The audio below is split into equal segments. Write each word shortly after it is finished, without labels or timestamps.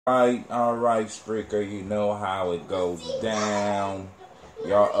All right, Spricker, you know how it goes down.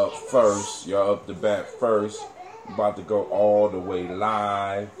 Y'all up first. Y'all up the bat first. About to go all the way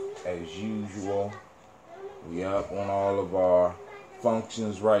live as usual. We up on all of our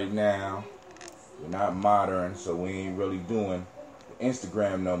functions right now. We're not modern, so we ain't really doing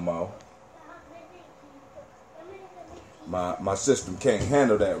Instagram no more. My system can't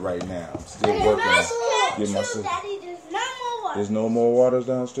handle that right now. I'm still working on getting my system. There's no more waters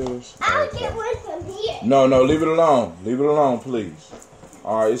downstairs? I'll get one from here. No, leave it alone. Leave it alone, please.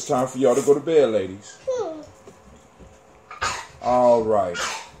 All right, it's time for y'all to go to bed, ladies. All right.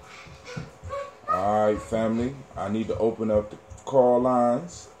 All right, family. I need to open up the call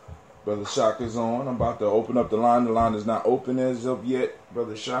lines. Brother Shaka's on. I'm about to open up the line. The line is not open as of yet,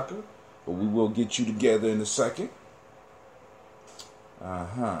 Brother Shaka. But we will get you together in a second.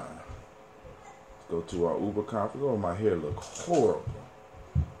 Go to our Uber conference. Oh, my hair look horrible.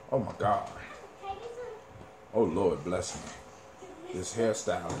 Oh, my God. Oh, Lord, bless me. This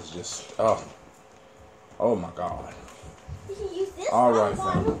hairstyle is just, oh, my God. All right,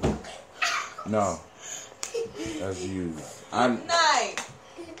 family. No. That's you.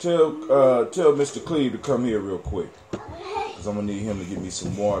 Tell Mr. Cleve to come here real quick. Because I'm going to need him to give me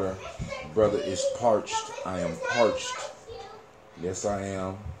some water. Brother is parched. I am parched. Yes, I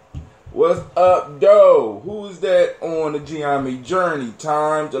am. What's up, though? Who is that on the Gye-Nyame journey?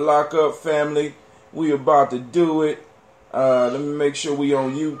 Time to lock up, family. We about to do it. Let me make sure we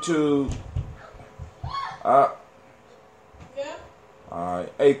on YouTube. Yeah. All right.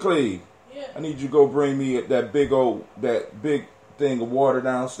 Hey, Cleve. Yeah. I need you to go bring me that big thing of water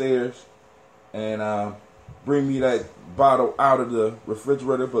downstairs, and bring me that bottle out of the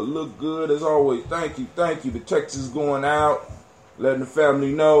refrigerator. But look good as always. Thank you. The text is going out, letting the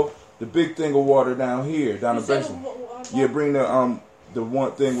family know. The big thing of water down here, down the basement. Yeah, bring the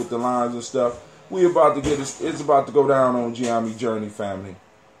one thing with the lines and stuff. We about to get it's about to go down on Gye-Nyame journey, family.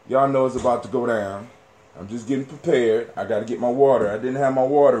 Y'all know it's about to go down. I'm just getting prepared. I got to get my water. I didn't have my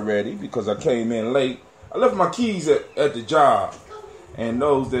water ready because I came in late. I left my keys at the job. And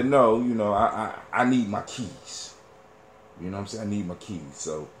those that know, you know, I need my keys. You know what I'm saying? I need my keys.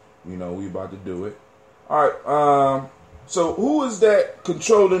 So, you know, we about to do it. All right. So who is that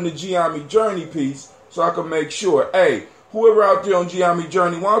controlling the Gye-Nyame journey piece so I can make sure? Hey, whoever out there on Gye-Nyame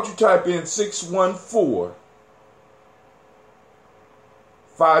journey, why don't you type in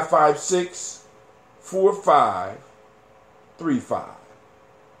 614-556-4535.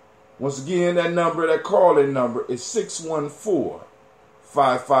 Once again, that call-in number is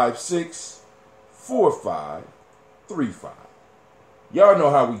 614-556-4535. Y'all know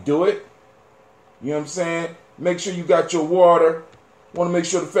how we do it. You know what I'm saying? Make sure you got your water. Want to make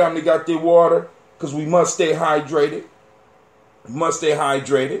sure the family got their water because we must stay hydrated. You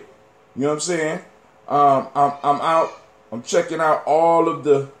know what I'm saying? I'm out. I'm checking out all of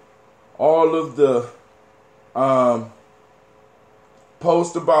the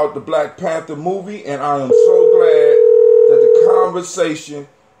posts about the Black Panther movie, and I am so glad that the conversation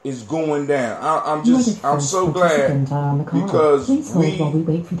is going down. I'm so glad because please hold while we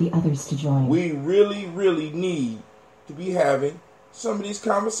wait for the others to join. We really need to be having some of these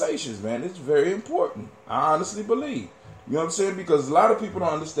conversations, man. It's very important. I honestly believe. You know what I'm saying? Because a lot of people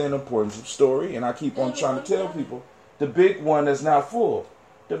don't understand the importance of story, and I keep on trying to tell people the big one that's not full.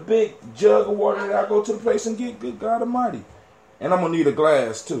 The big jug of water that I go to the place and get, good God Almighty. And I'm going to need a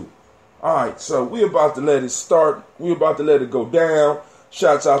glass too. All right, so we're about to let it start. We're about to let it go down.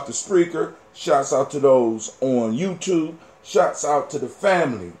 Shouts out to Spreaker. Shouts out to those on YouTube. Shouts out to the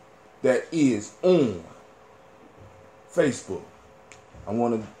family that is on Facebook. I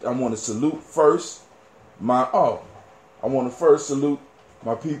want to salute first I want to first salute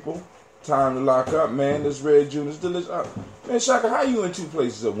my people. Time to lock up, man. This red juice is delicious. Man, Shaka, how you in two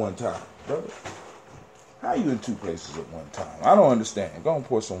places at one time, brother? How you in two places at one time? I don't understand. Go and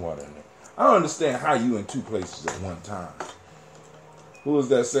pour some water in there. I don't understand how you in two places at one time. Who is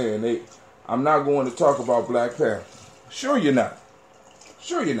that saying? I'm not going to talk about Black Panther. Sure you're not.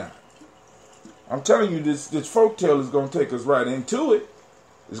 I'm telling you, this folktale is going to take us right into it.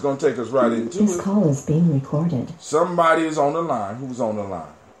 It's going to take us right into it. This call is being recorded. Somebody is on the line. Who's on the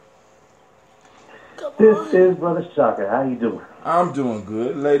line? This is Brother Shaka. How you doing? I'm doing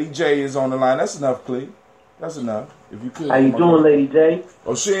good. Lady J is on the line. That's enough, Cleve. That's enough. If you could. How you doing, Lady J?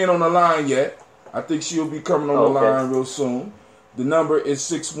 Oh, she ain't on the line yet. I think she'll be coming on the line real soon. The number is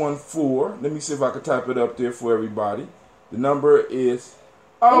 614. Let me see if I can type it up there for everybody. The number is...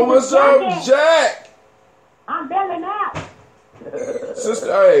 Oh, what's up, Jack? I'm bailing out.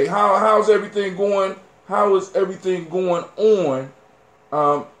 Sister, hey, how's everything going? How is everything going on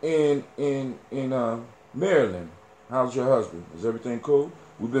In Maryland. How's your husband? Is everything cool?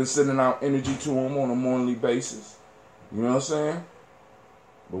 We've been sending out energy to him on a monthly basis. You know what I'm saying?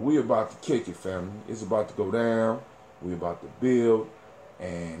 But we about to kick it, family. It's about to go down. We about to build.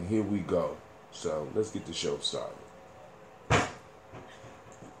 And here we go. So let's get the show started. I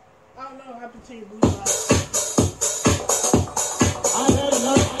don't know. Happy to you, Blue Light.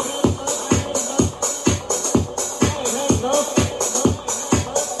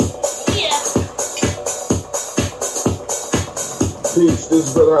 Peace, this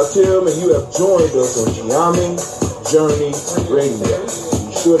is Brother Hatim, and you have joined us on Gye-Nyame Journey Radio.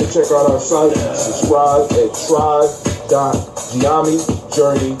 Be sure to check out our site and subscribe at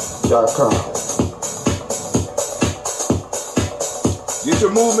tribe.gyenamejourney.com. Get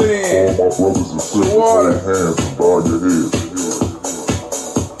your movement in. All my brothers and sisters, hold hands and bow your heads.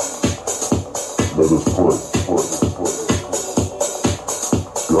 Let us pray.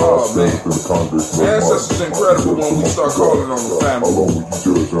 God stands in the context of ancestors incredible when we start calling on the family. How long will you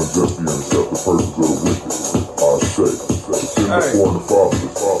judge unjustly and accept the persons of the wicked? I say, to sin before the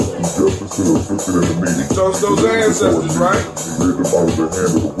fatherless, do justice to the afflicted and the needy. Toast those ancestors, right? Rid them out of the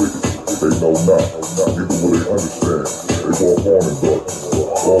hand of the wicked. They know not, neither will they understand. They walk on in darkness.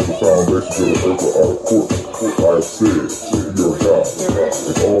 All the foundations of the earth are out of court. I have said, you are God,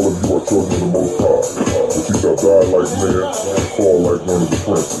 and all of you are children of the Most High. But you shall die like men, and fall like one of the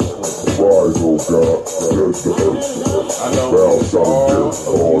princes. Arise, O God, judge the earth. I know Thou shalt judge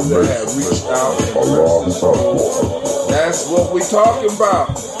all that have nations. reached out. Allah is our That's what we talking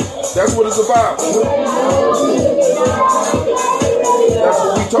about. That's what it's about. That's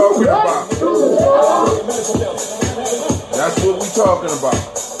what we talking about. That's what we talking about.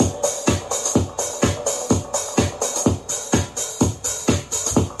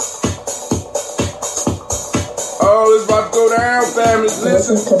 Oh, it's about to go down, families.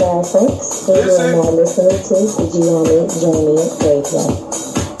 Listen. Listen to that, folks. We are now listening to the Gye-Nyame Journey Radio.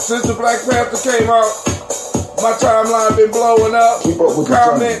 Since the Black Panther came out, my timeline been blowing up. Keep up with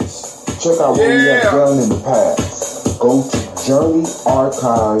comments. The journey. Check out what we have done in the past. Go to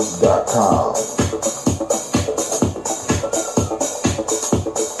journeyarchives.com.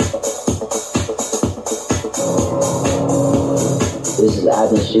 This is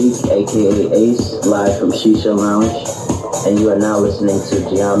Adam Sheik, aka Ace, live from Shisha Lounge, and you are now listening to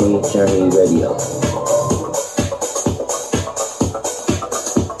Gye-Nyame Journey Radio.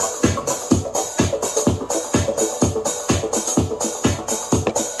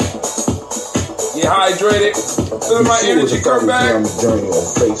 Get hydrated. Feel my energy come back. Journey on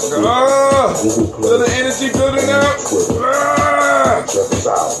Facebook. Feel the energy building up. Check us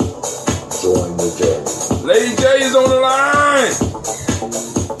out. Join the journey. Lady J is on the line.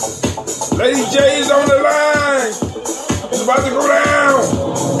 Lady J is on the line. It's about to go down.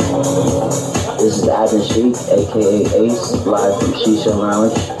 This is Adam Sheik, aka Ace, live from Shisha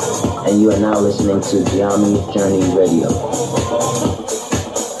Lounge, and you are now listening to Gye-Nyame Journey Radio.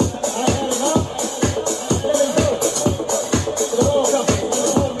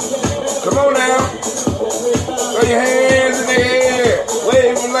 Come on now. Throw your hands in the air.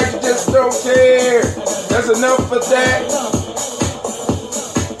 Wave them like you just don't care. That's enough for that.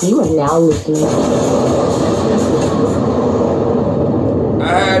 You are now listening. I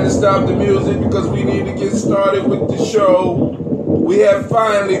had to stop the music because we need to get started with the show. We have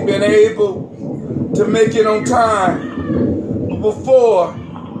finally been able to make it on time. But before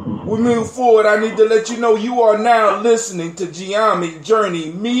we move forward, I need to let you know you are now listening to Gye-Nyame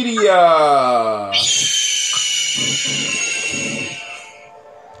Journey Media.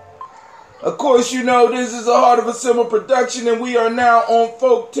 Of course, you know this is a Heart of a Simple production, and we are now on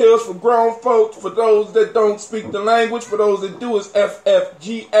Folk Tales for Grown Folks. For those that don't speak the language, for those that do, it's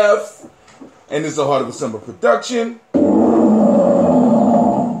FFGF. And it's a Heart of a Simple production,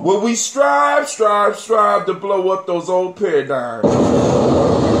 where we strive to blow up those old paradigms.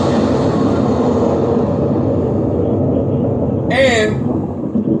 And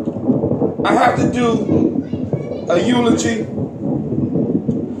I have to do a eulogy,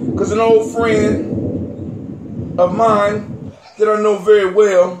 because an old friend of mine that I know very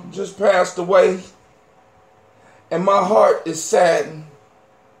well just passed away, and my heart is saddened.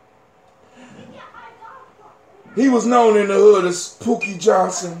 He was known in the hood as Pookie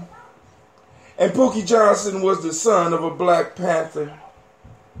Johnson, and Pookie Johnson was the son of a Black Panther,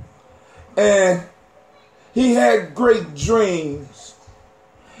 and he had great dreams,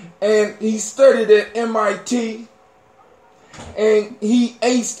 and he studied at MIT. And he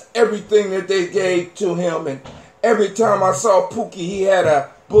aced everything that they gave to him. And every time I saw Pookie, he had a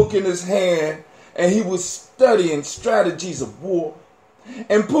book in his hand, and he was studying strategies of war.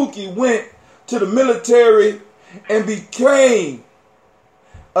 And Pookie went to the military and became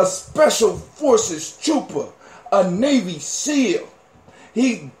a special forces trooper, a Navy SEAL.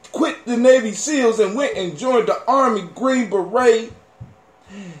 He quit the Navy SEALs and went and joined the Army Green Beret.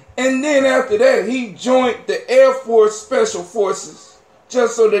 And then after that, he joined the Air Force Special Forces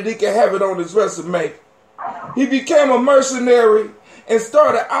just so that he could have it on his resume. He became a mercenary and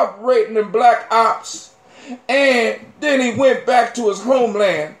started operating in black ops. And then he went back to his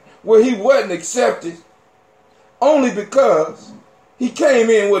homeland where he wasn't accepted only because he came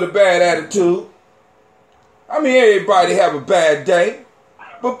in with a bad attitude. I mean, everybody have a bad day,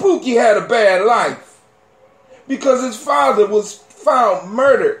 but Pookie had a bad life because his father was found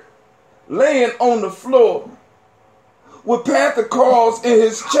murdered, laying on the floor with panther claws in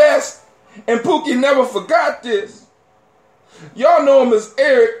his chest, and Pookie never forgot this. Y'all know him as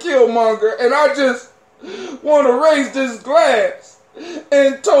Eric Killmonger, and I just want to raise this glass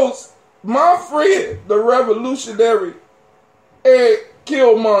and toast my friend, the revolutionary Eric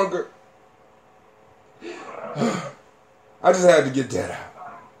Killmonger. I just had to get that out.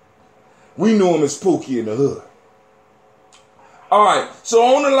 We knew him as Pookie in the hood. All right, so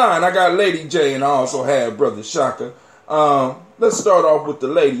on the line, I got Lady J, and I also have Brother Shaka. Let's start off with the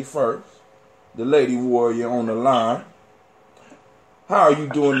lady first. The lady warrior on the line. How are you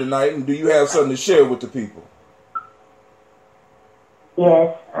doing tonight, and do you have something to share with the people?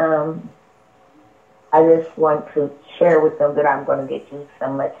 Yes, I just want to share with them that I'm going to get you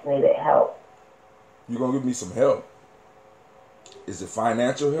some much needed help. You're going to give me some help? Is it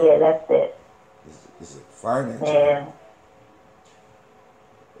financial help? Yeah, that's it. Is it financial Yeah. help?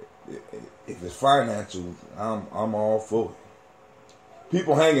 If it's financial, I'm all for it.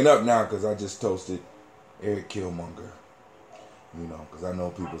 People hanging up now because I just toasted Eric Killmonger. You know, because I know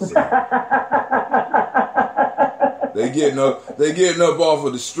people say they getting up off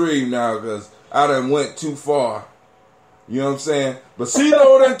of the stream now because I done went too far. You know what I'm saying? But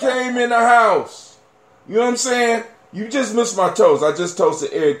CeeLo done came in the house. You know what I'm saying? You just missed my toast. I just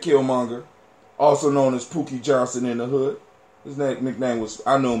toasted Eric Killmonger, also known as Pookie Johnson in the hood. His nickname was,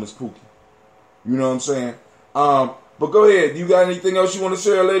 I know him as Pookie. You know what I'm saying? But go ahead. You got anything else you want to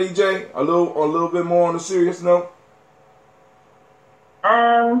share, Lady J? A little bit more on a serious note?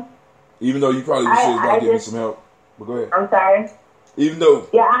 Even though you probably should about give me some help. But go ahead. I'm sorry? Even though...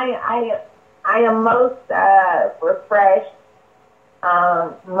 Yeah, I am most refreshed.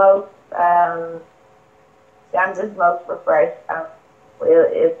 I'm just most refreshed.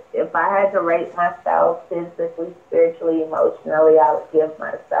 If I had to rate myself physically, spiritually, emotionally, I would give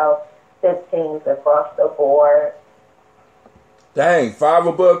myself 15s across the board. Dang, 5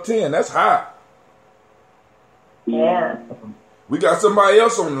 above 10. That's high. Yeah. We got somebody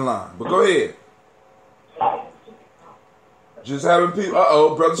else on the line, but go ahead. Just having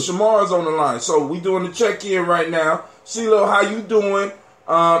people. Brother Shamar's on the line. So we doing the check-in right now. CeeLo, how you doing?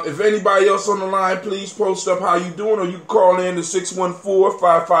 If anybody else on the line, please post up how you doing, or you can call in to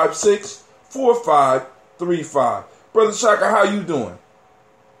 614-556-4535. Brother Shaka, how you doing?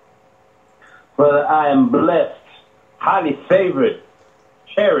 Brother, I am blessed, highly favored,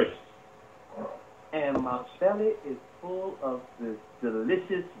 cherished, and my belly is full of this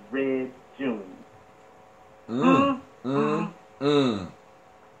delicious red June. And let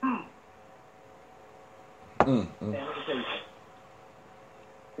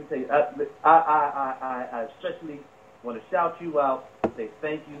me tell you, I especially want to shout you out, say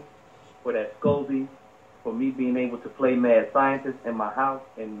thank you for that SCOBY, for me being able to play mad scientist in my house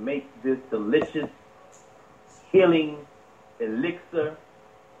and make this delicious healing elixir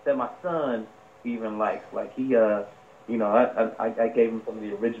that my son even likes. Like he, I gave him some of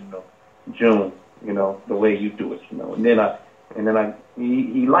the original June, the way you do it, and then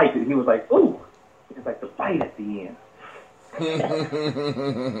he liked it. He was like, ooh, it's like the bite at the end.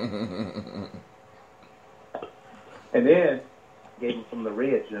 And then gave him some of the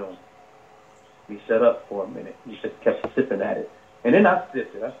red June. He shut up for a minute. He just kept sipping at it. And then I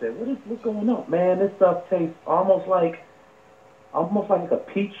sipped it. I said, what's going on? Man, this stuff tastes almost like a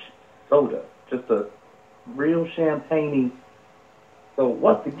peach soda. Just a real champagne. So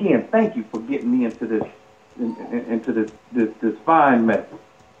once again, thank you for getting me into this fine mess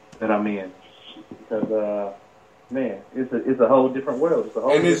that I'm in. Because man, it's a whole different world. It's a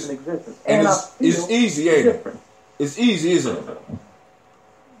whole different existence. And it's easy, ain't it? It's easy, isn't it?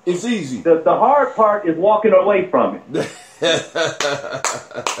 It's easy. The hard part is walking away from it.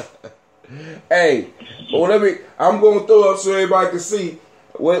 Hey, well, I'm going to throw up so everybody can see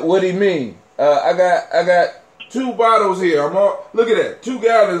what he mean. I got 2 bottles here. Look at that. 2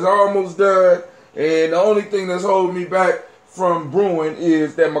 gallons almost done. And the only thing that's holding me back from brewing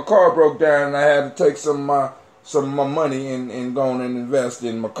is that my car broke down and I had to take some of my money and go on and invest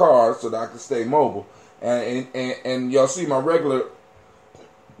in my car so that I could stay mobile. And y'all see my regular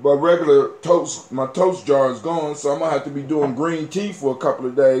toast, my toast jar is gone, so I'm gonna have to be doing green tea for a couple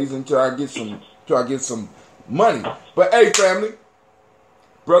of days until I get some money. But hey, family,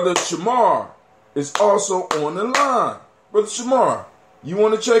 Brother Shamar is also on the line. Brother Shamar, you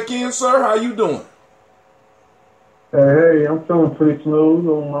want to check in, sir? How you doing? Hey, I'm feeling pretty smooth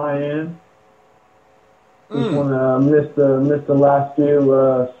on my end. Just want to miss the last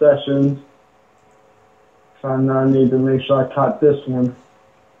few sessions. So I need to make sure I caught this one.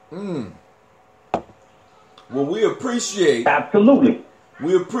 Well, we appreciate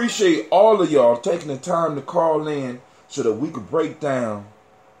all of y'all taking the time to call in so that we could break down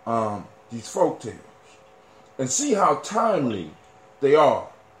these folktales and see how timely they are.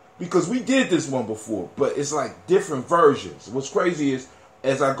 Because we did this one before, but it's like different versions. What's crazy is,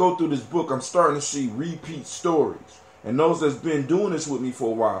 as I go through this book, I'm starting to see repeat stories. And those that's been doing this with me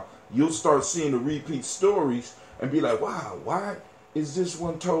for a while, you'll start seeing the repeat stories and be like, wow, why is this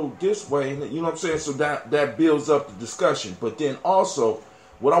one told this way? And you know what I'm saying? So that builds up the discussion. But then also,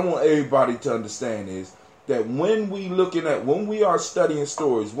 what I want everybody to understand is that when we are studying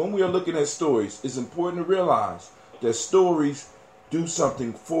stories, when we are looking at stories, it's important to realize that stories do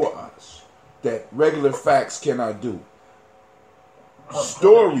something for us that regular facts cannot do.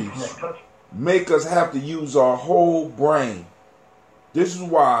 Stories make us have to use our whole brain. This is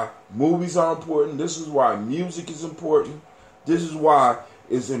why movies are important. This is why music is important. This is why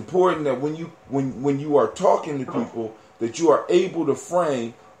it's important that when you are talking to people, that you are able to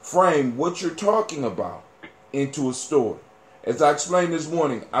frame what you're talking about into a story. As I explained this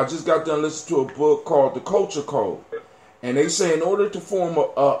morning, I just got done listening to a book called The Culture Code. And they say in order to form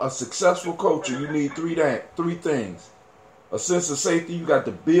a successful culture, you need three things. A sense of safety. You got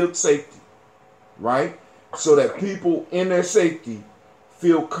to build safety, right? So that people in their safety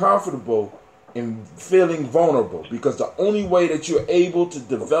feel comfortable in feeling vulnerable. Because the only way that you're able to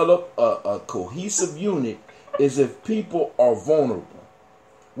develop a cohesive unit is if people are vulnerable.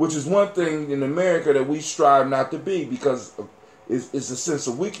 Which is one thing in America that we strive not to be, because it's a sense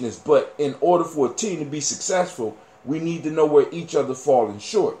of weakness. But in order for a team to be successful, we need to know where each other falling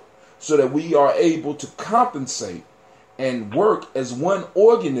short so that we are able to compensate and work as one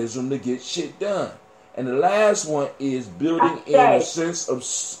organism to get shit done. And the last one is building in a sense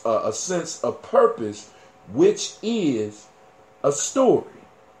of purpose, which is a story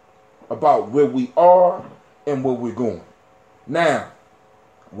about where we are and where we're going. Now,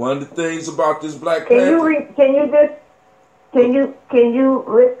 one of the things about this Black Panther. Can you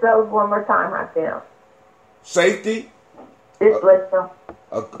list those one more time right there? Safety. Just list them.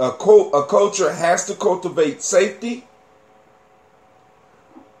 A culture has to cultivate safety.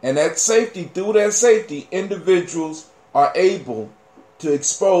 And that safety, through that safety, individuals are able to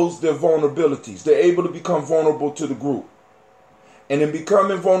expose their vulnerabilities. They're able to become vulnerable to the group. And in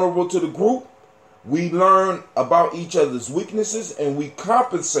becoming vulnerable to the group, we learn about each other's weaknesses and we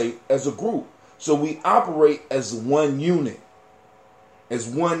compensate as a group. So we operate as one unit, as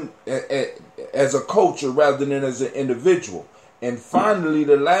a culture rather than as an individual. And finally,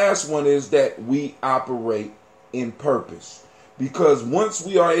 the last one is that we operate in purpose. Because once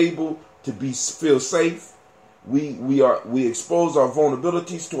we are able to feel safe, we expose our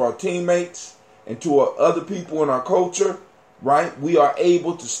vulnerabilities to our teammates and to other people in our culture, right? We are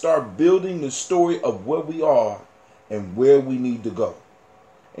able to start building the story of where we are and where we need to go.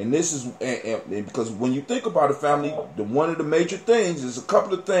 And this is and because when you think about it, family, one of the major things is a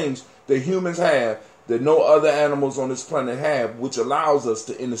couple of things that humans have that no other animals on this planet have, which allows us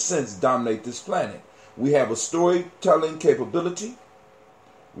to, in a sense, dominate this planet. We have a storytelling capability,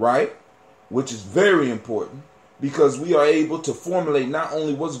 right? Which is very important because we are able to formulate not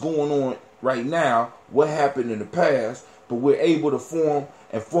only what's going on right now, what happened in the past, but we're able to form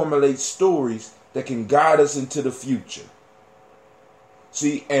and formulate stories that can guide us into the future.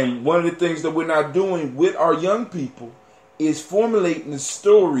 See, and one of the things that we're not doing with our young people is formulating a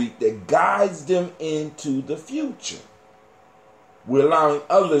story that guides them into the future. We're allowing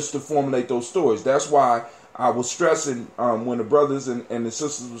others to formulate those stories. That's why I was stressing when the brothers and the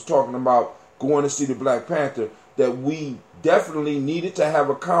sisters was talking about going to see the Black Panther, that we definitely needed to have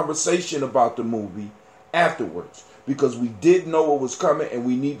a conversation about the movie afterwards, because we did know what was coming, and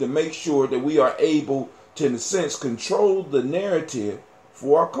we need to make sure that we are able to, in a sense, control the narrative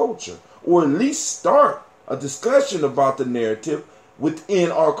for our culture, or at least start a discussion about the narrative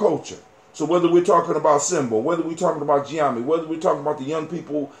within our culture. So whether we're talking about Simba, whether we're talking about Gye-Nyame, whether we're talking about the young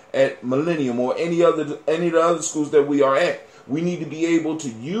people at Millennium or any of the other schools that we are at, we need to be able to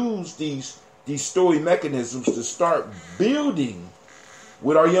use these story mechanisms to start building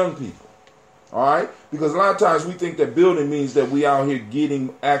with our young people. All right? Because a lot of times we think that building means that we out here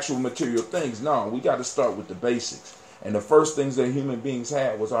getting actual material things. No, we got to start with the basics. And the first things that human beings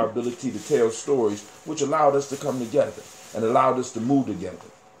had was our ability to tell stories, which allowed us to come together and allowed us to move together.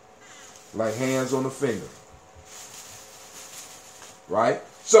 Like hands on the finger. Right?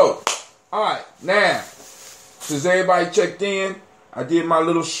 So, all right, now, since everybody checked in, I did my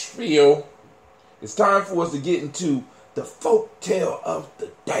little spiel. It's time for us to get into the folk tale of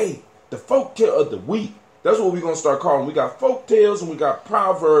the day. The folk tale of the week. That's what we're going to start calling. We got folk tales and we got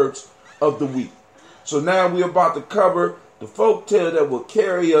proverbs of the week. So now we're about to cover the folk tale that will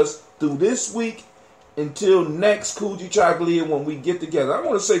carry us through this week until next Kuji Chagalia when we get together. I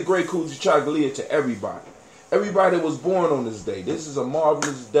want to say great Kuji Chagalia to everybody. Everybody that was born on this day. This is a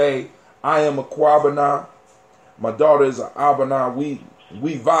marvelous day. I am a Kwabana. My daughter is an Abana. We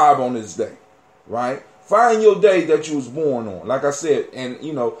vibe on this day. Right? Find your day that you was born on. Like I said, and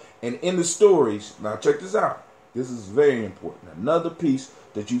and in the stories, now check this out. This is very important. Another piece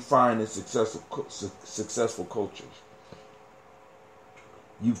that you find in successful cultures.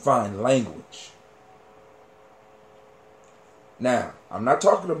 You find language. Now, I'm not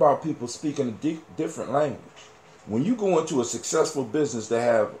talking about people speaking a different language. When you go into a successful business that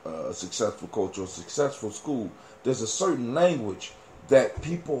have a successful culture, a successful school, there's a certain language that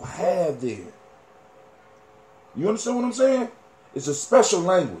people have there. You understand what I'm saying? It's a special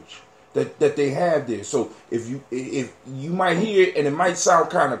language that they have there. So if you might hear it and it might sound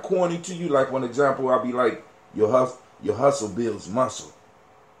kind of corny to you, like one example, I'll be like, your hustle builds muscle.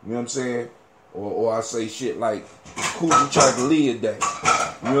 You know what I'm saying? Or I say shit like Kuji Chagalia Day.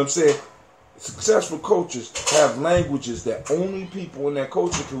 You know what I'm saying? Successful cultures have languages that only people in that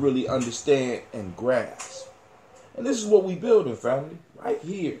culture can really understand and grasp. And this is what we building, family, right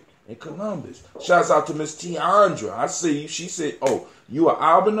here in Columbus. Shouts out to Miss Tiandra. I see you. She said, "Oh, you an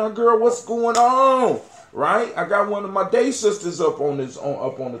Albany girl? What's going on?" Right? I got one of my day sisters up on the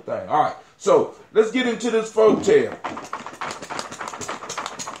thing. All right. So let's get into this folk tale.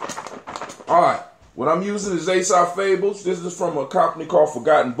 All right. What I'm using is Aesop Fables. This is from a company called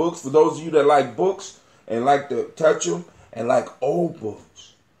Forgotten Books. For those of you that like books and like to touch them and like old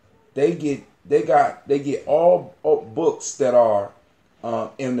books, they get all books that are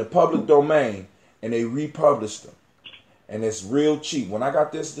in the public domain and they republish them, and it's real cheap. When I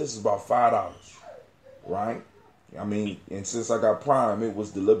got this is about $5, right? I mean, and since I got Prime, it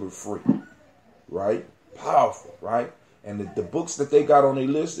was delivered free, right? Powerful, right? And the books that they got on their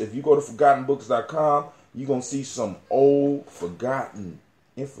list, if you go to ForgottenBooks.com, you're going to see some old, forgotten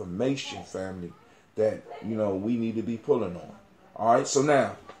information, family, that, we need to be pulling on. All right, so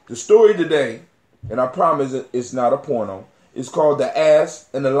now, the story today, and I promise it's not a porno, it's called The Ass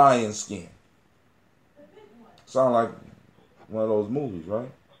and the Lion Skin. Sound like one of those movies,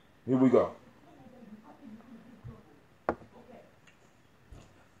 right? Here we go.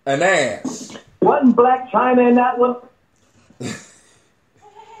 An ass. Wasn't Black China in that one?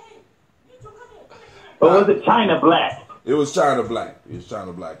 Or was it China Black? It was China Black. It was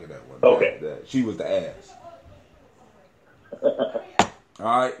China Black in that one. Okay. She was the ass.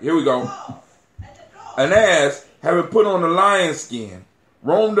 All right, here we go. An ass, having put on a lion skin,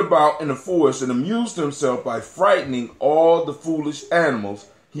 roamed about in the forest and amused himself by frightening all the foolish animals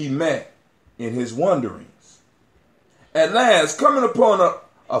he met in his wanderings. At last, coming upon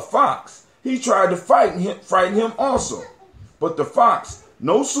a fox, he tried to frighten him also. But the fox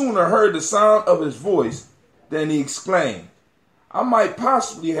no sooner heard the sound of his voice than he exclaimed, "I might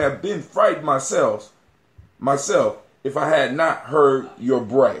possibly have been frightened myself if I had not heard your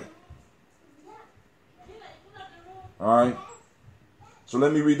bray." All right. So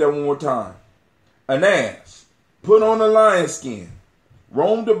let me read that one more time. An ass, put on a lion skin,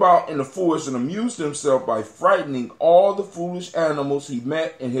 roamed about in the forest and amused himself by frightening all the foolish animals he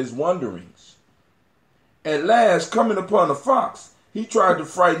met in his wanderings. At last, coming upon a fox, he tried to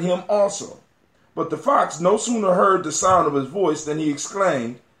frighten him also. But the fox no sooner heard the sound of his voice than he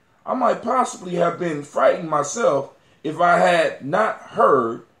exclaimed, "I might possibly have been frightened myself if I had not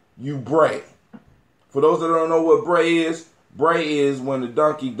heard you bray." For those that don't know what bray is when the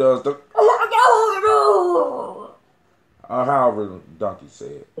donkey does the however the donkey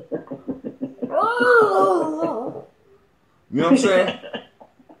said. You know what I'm saying?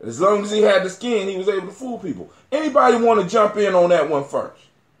 As long as he had the skin, he was able to fool people. Anybody want to jump in on that one first?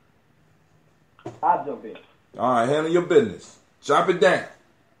 I'll jump in. All right, handle your business. Chop it down.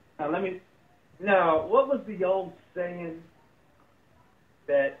 Now, what was the old saying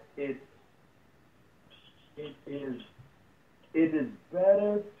that it is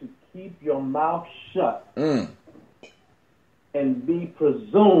better to keep your mouth shut and be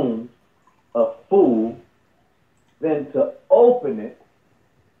presumed a fool than to open it.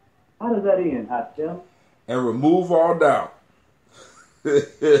 How does that end, Hot Tim? And remove all doubt.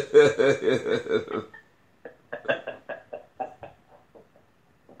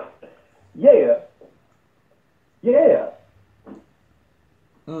 Yeah.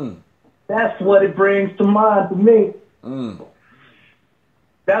 That's what it brings to mind to me.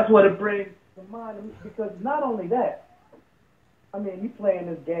 That's what it brings to mind to me, because not only that, I mean, you playing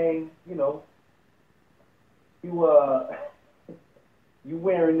this game, you know, you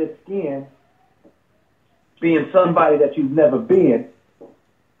wearing this skin, being somebody that you've never been,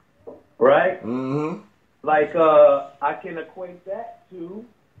 right? Mm-hmm. Like, I can equate that to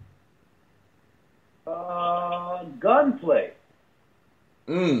gunplay.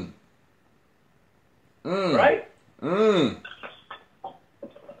 Right?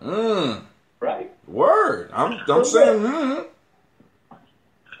 Right? Word. I'm saying.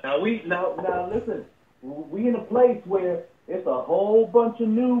 Now listen. We in a place where it's a whole bunch of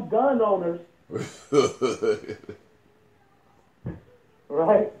new gun owners.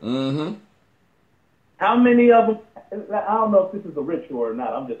 Right? Mm-hmm. How many of them? I don't know if this is a ritual or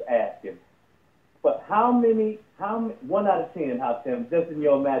not. I'm just asking. But how many? 1 out of 10, how Tim? Just in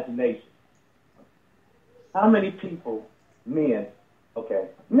your imagination. How many people, men or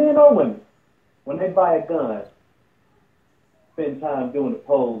women, when they buy a gun, spend time doing the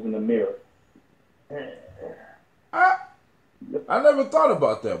pose in the mirror? I never thought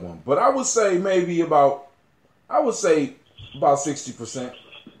about that one, but I would say about 60%.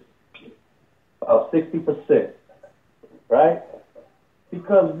 About 60%, right?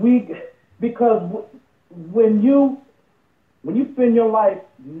 Because when you spend your life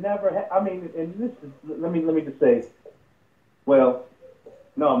and this is, let me just say, well,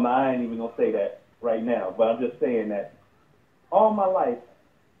 no, I ain't even gonna say that right now, but I'm just saying that all my life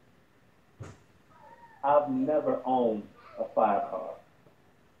I've never owned a firearm.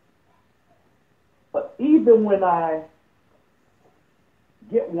 But even when I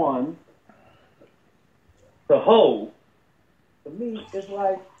get one to hold, to me it's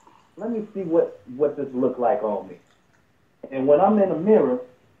like, let me see what this look like on me. And when I'm in a mirror,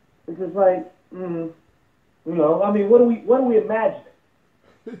 it's just like, what are we imagining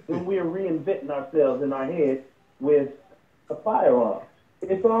when we're reinventing ourselves in our head with a firearm?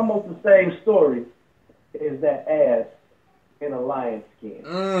 It's almost the same story as that ass in a lion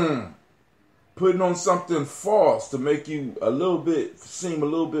skin. Putting on something false to make you seem a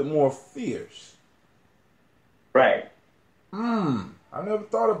little bit more fierce. Right. I never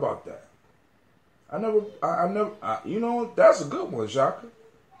thought about that. I never, that's a good one, Shaka.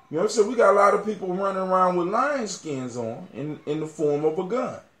 You know what I'm saying? We got a lot of people running around with lion skins on in the form of a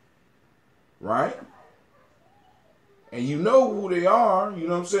gun. Right? And you know who they are, you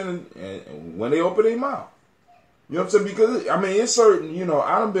know what I'm saying, and when they open their mouth. You know what I'm saying? Because, it's certain,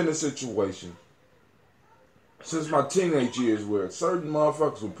 I done been in situations since my teenage years where certain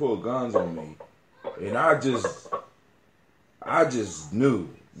motherfuckers would pull guns on me. And I just knew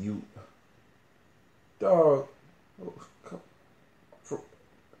you, dog, for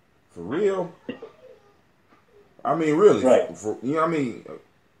real? Really. Right.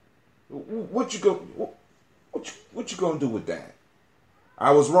 What you gonna do with that?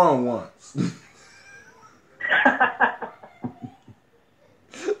 I was wrong once.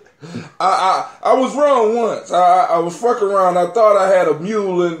 I was wrong once. I was fucking around. I thought I had a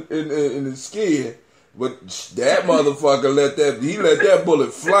mule in the skin, but that motherfucker let that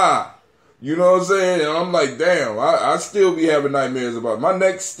bullet fly. You know what I'm saying? And I'm like, damn. I still be having nightmares about it. My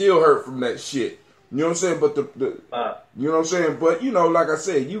neck still hurt from that shit. You know what I'm saying? But you know what I'm saying? But like I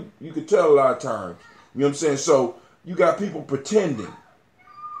said, you could tell a lot of times. You know what I'm saying? So you got people pretending.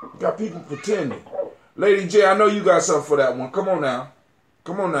 Lady J, I know you got something for that one. Come on now.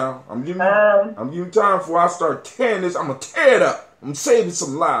 I'm giving you time before I start tearing this. I'm gonna tear it up. I'm saving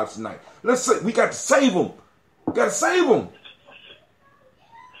some lives tonight. We got to save them.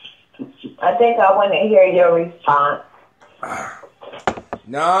 I think I want to hear your response.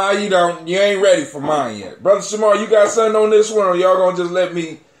 Nah, you don't. You ain't ready for mine yet. Brother Shamar, you got something on this one, or y'all gonna just let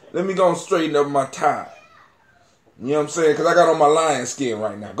me go and straighten up my tie? You know what I'm saying? Because I got on my lion skin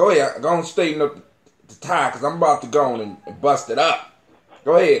right now. Go ahead. Go and straighten up the tie, because I'm about to go on and bust it up.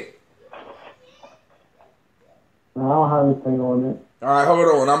 Go ahead. I don't have anything on it. All right, hold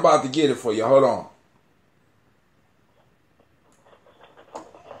on. I'm about to get it for you. Hold on.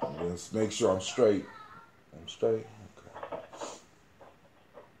 Let's make sure I'm straight. I'm straight. Okay.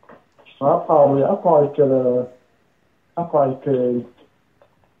 So I probably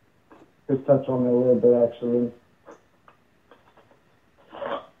could touch on it a little bit actually.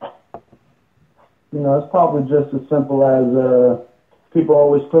 You know, it's probably just as simple as people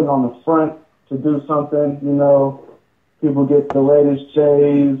always putting on the front to do something. You know, people get the latest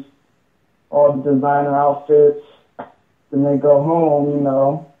J's, all the designer outfits, then they go home. You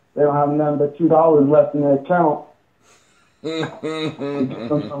know, they don't have nothing but $2 left in their account.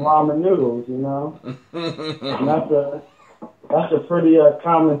 some ramen noodles, you know, and that's a pretty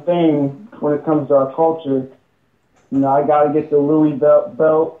common thing when it comes to our culture. You know, I gotta get the Louis belt,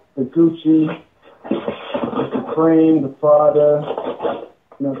 the Gucci, the Supreme, the Prada,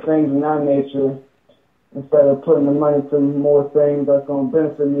 you know, things of that nature, instead of putting the money to more things that's gonna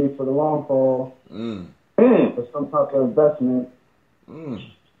benefit me for the long haul, or some type of investment.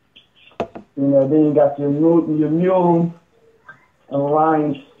 You know, then you got your mule and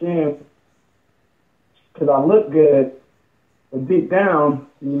lion skin, because I look good, but deep down,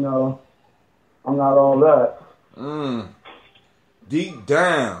 you know, I'm not all that. Deep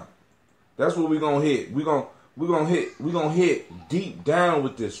down, that's what we're gonna hit. We're gonna hit deep down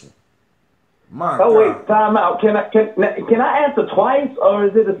with this one. My God. Wait, time out. Can I answer twice, or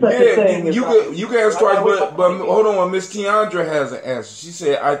is it a second thing? You can answer twice, but hold on. Miss Keandra has an answer. She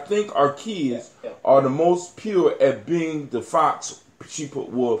said, "I think our kids are the most pure at being the fox." She put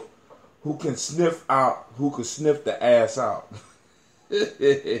wolf, who can sniff the ass out.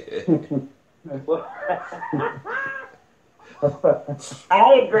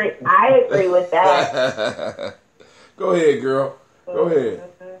 I agree with that. Go ahead, girl. Go ahead.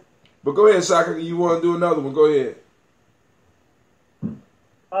 But go ahead, Shaka. You want to do another one? Go ahead.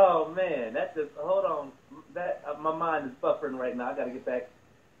 Oh man, hold on. That my mind is buffering right now. I got to get back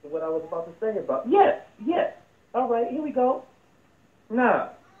to what I was about to say about. Yes. All right, here we go. Now,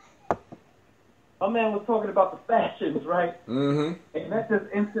 my man was talking about the fashions, right? Mm-hmm. And that just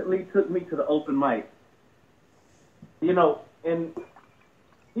instantly took me to the open mic. You know, and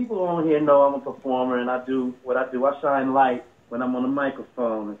people on here know I'm a performer, and I do what I do. I shine light when I'm on the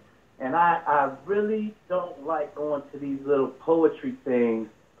microphone. And I really don't like going to these little poetry things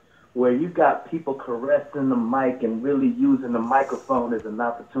where you got people caressing the mic and really using the microphone as an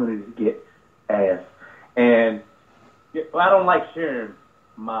opportunity to get ass. And I don't like sharing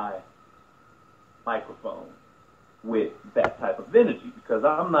my microphone with that type of energy because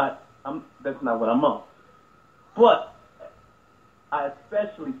that's not what I'm on. But I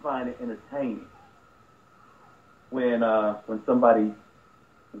especially find it entertaining when somebody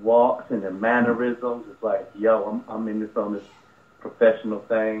walks and their mannerisms. It's like, yo, I'm in this on this professional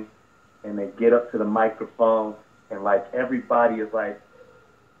thing, and they get up to the microphone and like everybody is like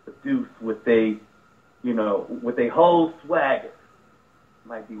seduced with with a whole swagger. It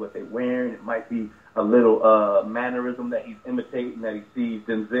might be what they're wearing. It might be a little mannerism that he's imitating that he sees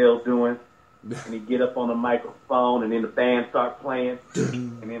Denzel doing. And he get up on the microphone, and then the band start playing,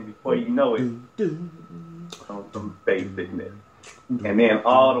 and then before you know it, some basicness. And then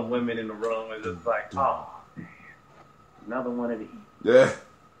all the women in the room are just like, oh, man, another one of these. Yeah.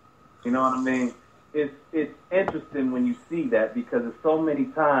 You know what I mean? It's interesting when you see that because there's so many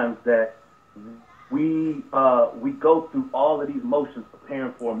times that we go through all of these motions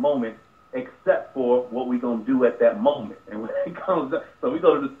preparing for a moment, except for what we're going to do at that moment. And when it comes up, so we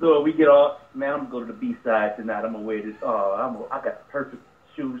go to the store, we get all, man, I'm going to go to the B-side tonight. I'm going to wear this. I got the perfect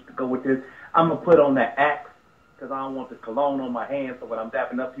shoes to go with this. I'm going to put on that Axe because I don't want the cologne on my hands. So when I'm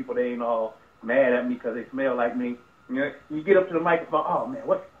dapping up people, they ain't all mad at me because they smell like me. You know, you get up to the microphone, oh, man,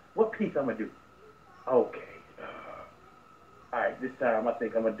 what piece I'm going to do? Okay. All right, this time I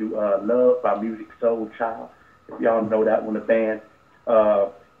think I'm going to do Love by Music Soul Child. If y'all know that one, the band.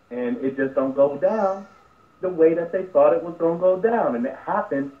 And it just don't go down the way that they thought it was going to go down. And it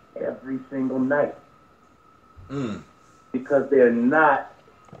happens every single night. Because they're not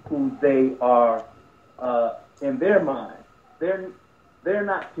who they are in their mind. They're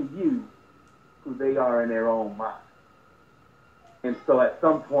not to you who they are in their own mind. And so at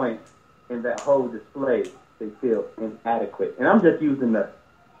some point in that whole display, they feel inadequate. And I'm just using the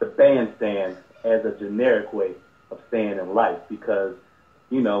bandstand as a generic way of saying in life because,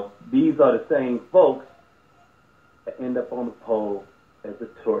 you know, these are the same folks that end up on the pole as a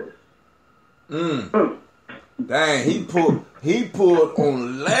tortoise. Dang, he pulled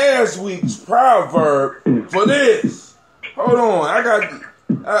on last week's proverb for this. Hold on,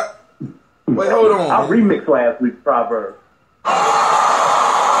 wait, hold on. I remixed last week's proverb.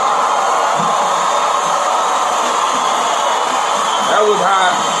 That was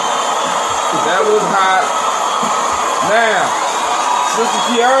hot. Sister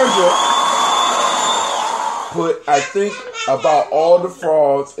Keandra put, I think, about all the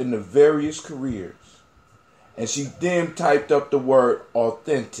frauds in the various careers. And she then typed up the word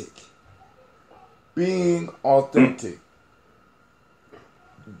authentic. Being authentic.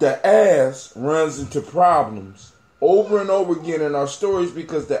 The ass runs into problems over and over again in our stories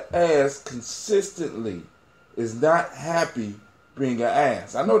because the ass consistently is not happy being an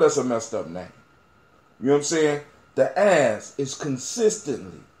ass. I know that's a messed up name. You know what I'm saying? The ass is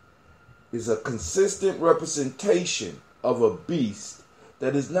a consistent representation of a beast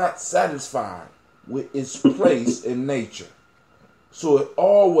that is not satisfied with its place in nature. So it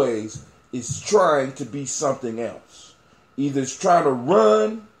always is trying to be something else. Either it's trying to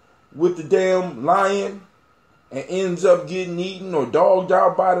run with the damn lion and ends up getting eaten or dogged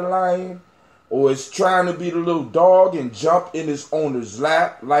out by the lion, or it's trying to be the little dog and jump in its owner's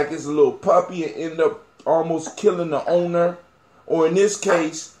lap like it's a little puppy and end up almost killing the owner, or in this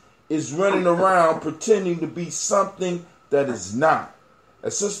case, is running around pretending to be something that is not.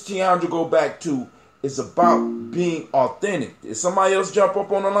 As Sister Tiandra go back to, it's about being authentic. Is somebody else jump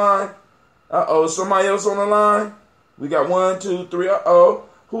up on the line? Uh-oh, is somebody else on the line? We got 1, 2, 3, uh-oh.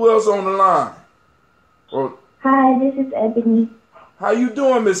 Who else on the line? Or, Hi, this is Ebony. how you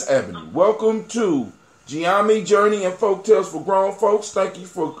doing, Miss Ebony? Welcome to Gye-Nyame Journey and Folk Tales for Grown Folks. Thank you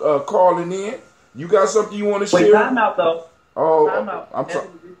for calling in. You got something you want to share? Wait, time out, though. Oh, time out. I'm sorry.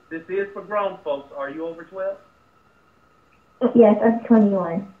 This is for grown folks. Are you over 12? Yes, I'm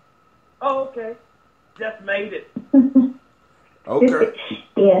 21. Oh, okay. Just made it. Okay.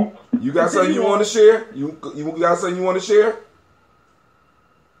 Yes. You got something you want to share? You got something you want to share?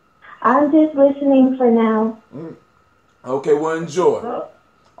 I'm just listening for now. Okay, well, enjoy.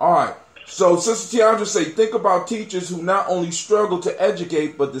 All right. So, Sister Tiandra say, think about teachers who not only struggle to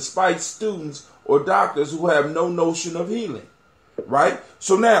educate, but despite students or doctors who have no notion of healing. Right?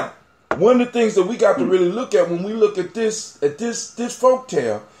 So now, one of the things that we got to really look at when we look at this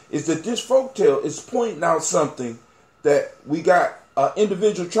folktale is that this folktale is pointing out something that we got an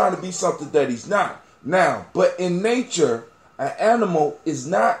individual trying to be something that he's not. Now, but in nature, an animal is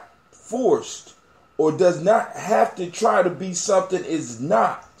not forced or does not have to try to be something it's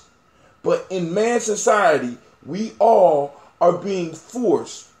not. But in man's society, we all are being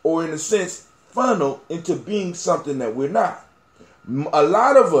forced or in a sense funneled into being something that we're not. A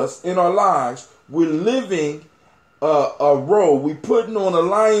lot of us in our lives, we're living a role. We're putting on a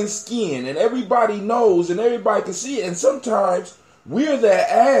lion's skin and everybody knows and everybody can see it. And sometimes we're that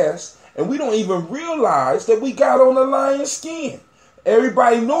ass and we don't even realize that we got on a lion's skin.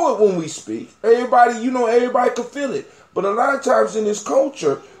 Everybody know it when we speak. Everybody can feel it. But a lot of times in this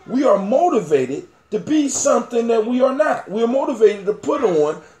culture, we are motivated to be something that we are not. We are motivated to put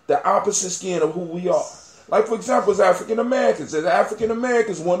on the opposite skin of who we are. Like, for example, as African Americans. As African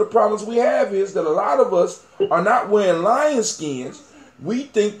Americans, one of the problems we have is that a lot of us are not wearing lion skins. We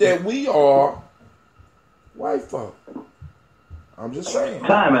think that we are white folk. I'm just saying.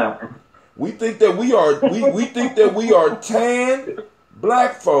 Time out. We think that we are tan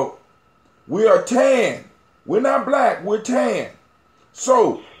black folk. We are tan. We're not black, we're tan.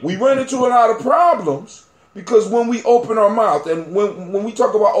 So we run into a lot of problems because when we open our mouth, and when we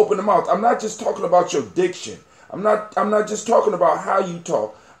talk about open the mouth, I'm not just talking about your diction. I'm not just talking about how you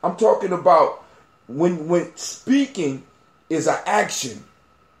talk. I'm talking about when speaking is an action.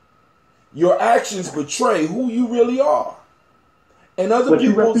 Your actions betray who you really are. And other what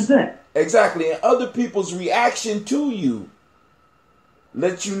you represent. Exactly. And other people's reaction to you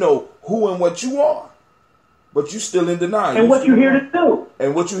lets you know who and what you are. But you still in denial. And what you're here to do.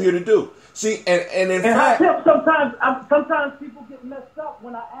 And what you're here to do. See, and in fact, sometimes people get messed up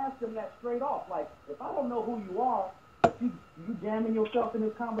when I ask them that straight off. Like, if I don't know who you are, you jamming yourself in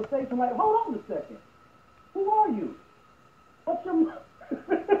this conversation. Like, hold on a second. Who are you? What's your?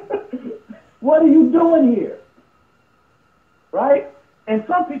 What are you doing here? Right? And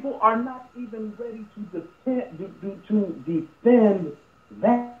some people are not even ready to defend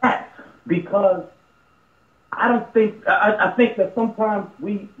that because I think that sometimes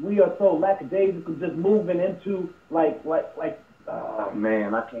we are so lackadaisical just moving into like oh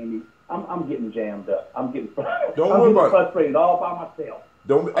man, I can't even. I'm getting jammed up. I'm getting frustrated all by myself.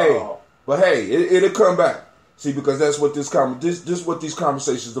 But it'll come back. See, because that's what this what these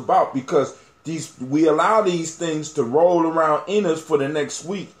conversations about. Because we allow these things to roll around in us for the next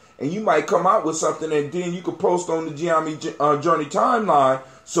week, and you might come out with something, and then you could post on the Gye-Nyame Journey timeline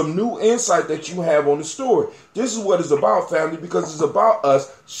some new insight that you have on the story. This is what it's about, family, because it's about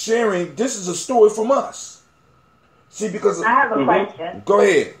us sharing. This is a story from us. See, because I have a question. Go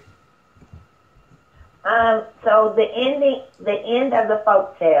ahead. So the end of the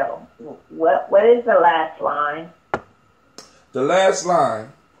folk tale. What is the last line? The last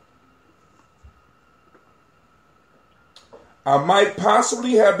line. I might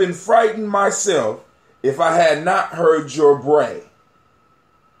possibly have been frightened myself if I had not heard your bray.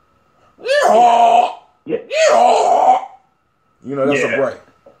 Yeehaw! Yeehaw! You know, that's a bray.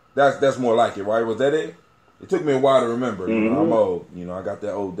 That's more like it, right? Was that it? It took me a while to remember. You know, I'm old. You know, I got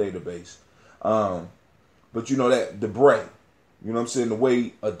that old database. But you know that the bray. You know what I'm saying? The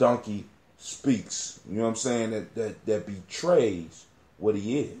way a donkey speaks. You know what I'm saying? That betrays what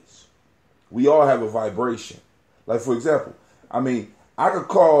he is. We all have a vibration. Like, for example, I mean, I could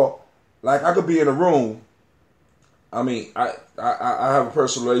call, like, I could be in a room. I mean, I have a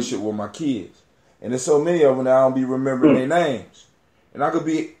personal relationship with my kids. And there's so many of them that I don't be remembering their names. And I could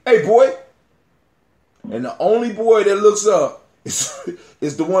be, hey, boy. And the only boy that looks up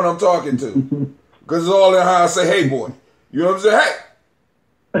is the one I'm talking to. Because it's all in how I say, hey, boy. You know what I'm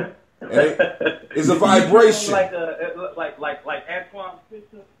saying? Hey. And it's a vibration. Like Antoine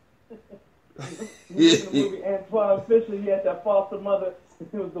Fisher. In the movie Antoine Fisher, he had that foster mother.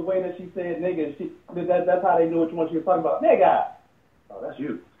 It was the way that she said nigga. That's how they knew which one she was talking about. Nigga. Oh, that's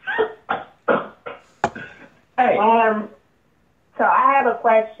you. Hey. So I have a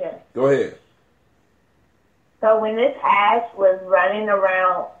question. Go ahead. So when this Ash was running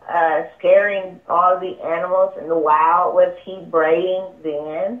around scaring all the animals in the wild, was he braying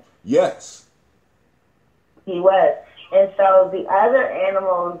then? Yes. He was. And so the other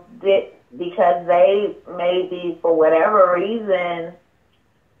animals did, because they maybe for whatever reason,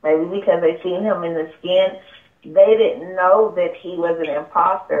 maybe because they seen him in the skin, they didn't know that he was an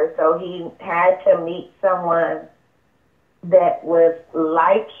imposter. So he had to meet someone that was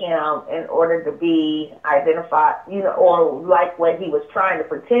like him in order to be identified, you know, or like what he was trying to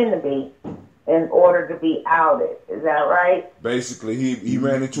pretend to be in order to be outed. Is that right? Basically, he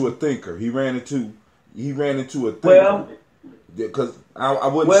ran into a thinker. He ran into a thinker. Well, because I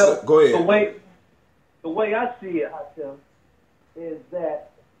wouldn't say, go ahead. The way I see it, Hashem, is that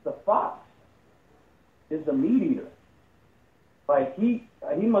the fox is the meat eater. Like he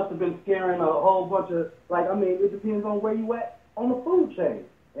must have been scaring a whole bunch of, like, I mean, it depends on where you at on the food chain.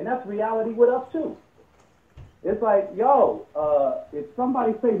 And that's reality with us too. It's like, yo, if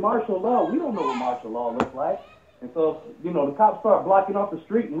somebody say martial law, we don't know what martial law looks like. And so, you know, the cops start blocking off the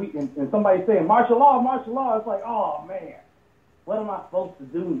street and somebody saying martial law, it's like, oh man, what am I supposed to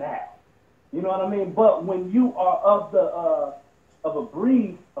do now? You know what I mean? But when you are of a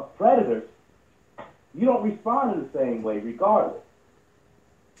breed of predators, you don't respond in the same way regardless.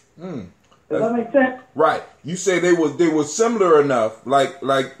 Does that make sense? Right. You say they were similar enough, like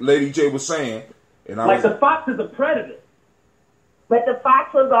Lady J was saying. And the fox is a predator. But the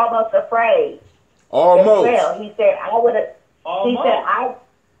fox was almost afraid. Almost. Well, he said, I would have.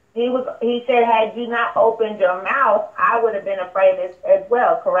 He said, had you not opened your mouth, I would have been afraid as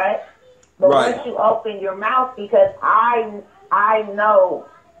well. Correct. But right. Once you open your mouth, because I know.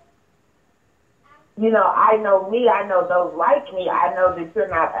 You know, I know me, I know those like me, I know that you're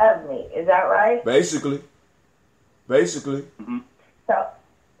not of me. Is that right? Basically. Mm-hmm.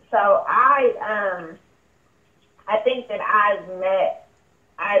 So I think that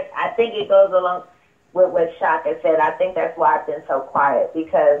I think it goes along with what Shaka said. I think that's why I've been so quiet,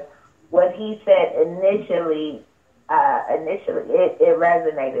 because what he said initially it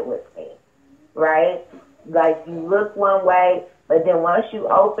resonated with me, right? Like, you look one way, but then once you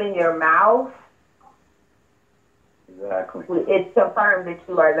open your mouth, exactly, it's confirmed that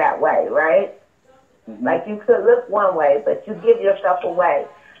you are that way, right? Mm-hmm. Like, you could look one way, but you give yourself away.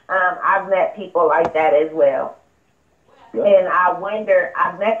 I've met people like that as well. Yep. And I've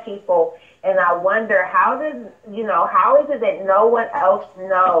met people, and I wonder, how is it that no one else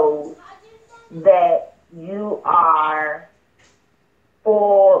knows that you are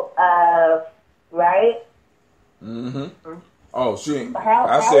full of, right? Mm-hmm. Oh, shit.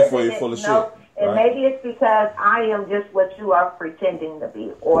 I said for you full of shit. And right? Maybe it's because I am just what you are pretending to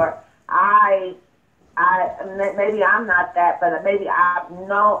be, or maybe I'm not that, but maybe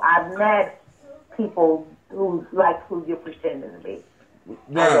I've met people who you're pretending to be.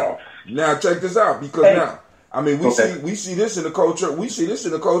 Now check this out, because I mean, we see this in the culture. We see this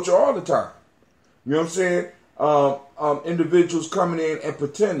in the culture all the time. You know what I'm saying? Individuals coming in and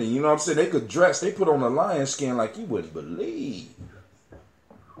pretending. You know what I'm saying? They could dress. They put on a lion skin like you wouldn't believe.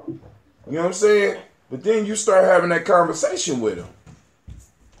 You know what I'm saying? But then you start having that conversation with them.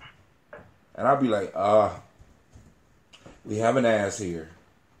 And I'll be like, we have an ass here.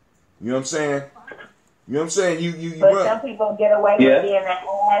 You know what I'm saying? You know what I'm saying? You But run. some people get away with being an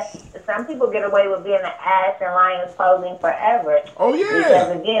ass. Some people get away with being an ass and lions posing forever. Oh yeah.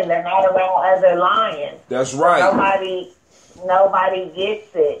 Because again, they're not around other lions. That's right. Nobody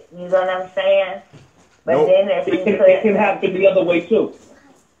gets it. You know what I'm saying? But Nope. then if It can happen the other way too.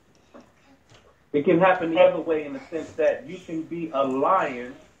 It can happen the other way in the sense that you can be a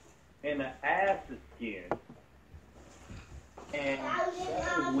lion in an ass's skin. And that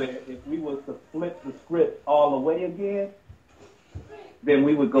is where, if we was to flip the script all the way again, then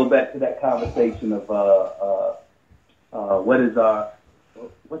we would go back to that conversation of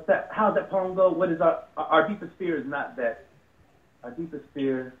what's that? How's that poem go? What is our deepest fear is not that. Our deepest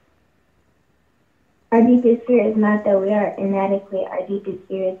fear. Our deepest fear is not that we are inadequate. Our deepest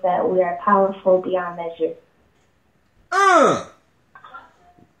fear is that we are powerful beyond measure.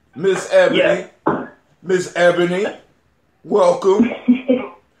 Miss Ebony. Yeah. Miss Ebony. Welcome.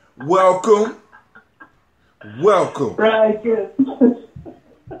 Welcome. Welcome. Right, good.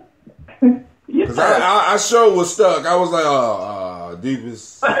 Because I sure was stuck. I was like, our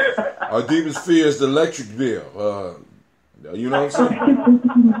deepest fear is the electric bill. You know what I'm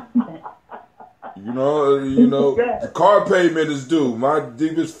saying? You know, the car payment is due. My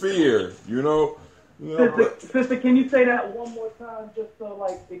deepest fear, Sister, can you say that one more time just so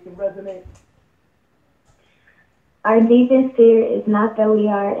like it can resonate? Our deepest fear is not that we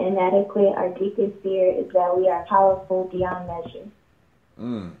are inadequate. Our deepest fear is that we are powerful beyond measure.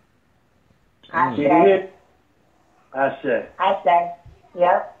 I say.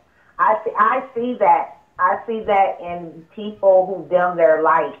 Yep. I see that. I see that in people who dim their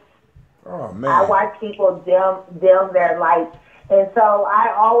lights. Oh man. I watch people dim their lights. And so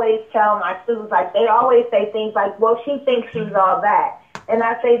I always tell my students, like, they always say things like, well, she thinks she's all that. And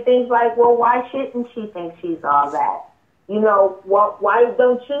I say things like, well, why shouldn't she think she's all that? Why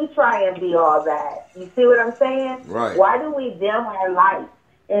don't you try and be all that? You see what I'm saying? Right. Why do we dim our light?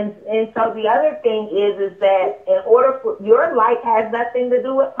 And so the other thing is that in order for your light has nothing to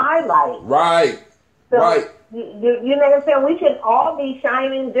do with my light. Right. So right. You know what I'm saying? We can all be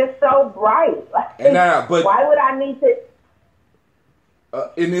shining just so bright. And now, but why would I need to?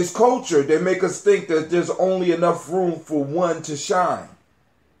 In this culture, they make us think that there's only enough room for one to shine.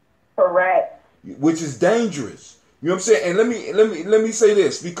 Correct. Which is dangerous. You know what I'm saying? And let me say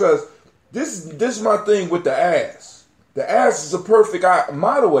this, because this is my thing with the ass. The ass is a perfect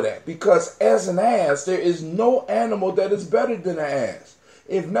model of that, because as an ass, there is no animal that is better than an ass.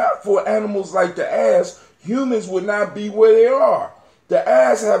 If not for animals like the ass, humans would not be where they are. The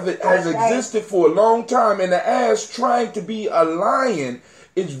ass has existed for a long time, and the ass trying to be a lion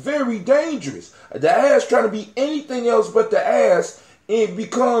is very dangerous. The ass trying to be anything else but the ass, it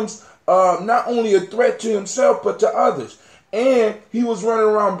becomes not only a threat to himself but to others. And he was running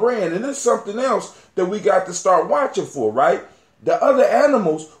around braying, and this is something else that we got to start watching for, right? The other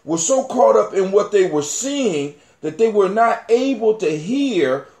animals were so caught up in what they were seeing that they were not able to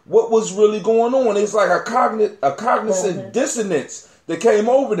hear what was really going on. It's like a cognizant dissonance that came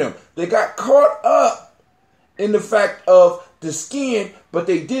over them. They got caught up in the fact of the skin, but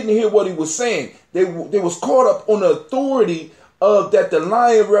they didn't hear what he was saying. They was caught up on the authority of that the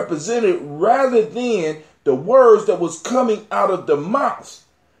lion represented, rather than the words that was coming out of the mouth.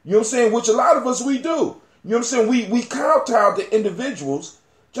 You know what I'm saying? Which a lot of us, we do. You know what I'm saying? We kowtow to individuals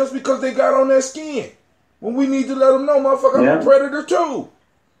just because they got on their skin, when we need to let them know, motherfucker, I'm a predator too.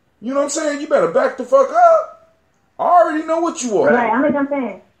 You know what I'm saying? You better back the fuck up. I already know what you are. Right, I'm gonna jump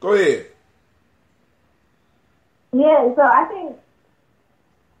in. Go ahead. Yeah, so I think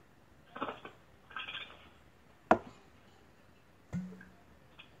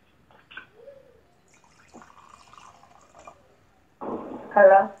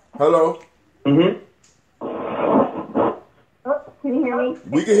Hello? Mm-hmm. Oh, can you hear me?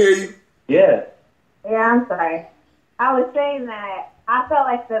 We can hear you. Yeah. Yeah, I'm sorry. I was saying that I felt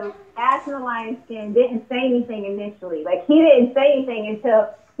like the ass in the lion's skin didn't say anything initially. Like, he didn't say anything until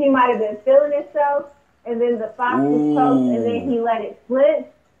he might have been feeling himself, and then the fox was close, and then he let it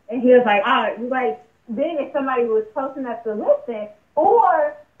slip, and he was like, then if somebody was close enough to listen,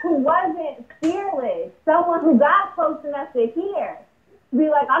 or who wasn't fearless, someone who got close enough to hear, be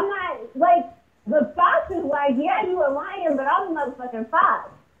like, I'm not, like, the fox is like, yeah, you a lion, but I'm a motherfucking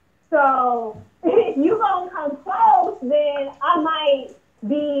fox. So if you gonna come close, then I might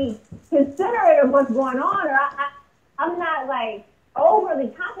be considerate of what's going on, or I'm not like overly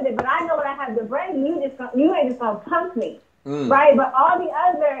confident, but I know what I have to bring. You ain't just gonna punk me, right? But all the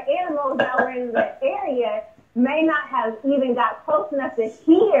other animals that were in the area may not have even got close enough to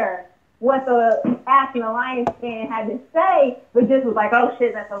hear what the ass in the lion skin had to say, but just was like, oh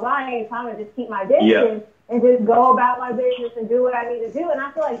shit, that's a lion, so I'm gonna just keep my distance and just go about my business and do what I need to do. And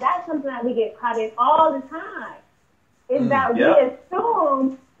I feel like that's something that we get caught in all the time. Is that we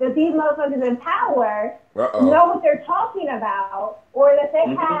assume that these motherfuckers in power know what they're talking about, or that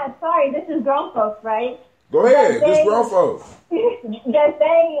they have, sorry, this is grown folks, right? Go ahead, this grown folks. That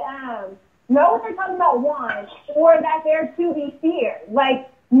they know what they're talking about, one, or that they're to be feared. Like,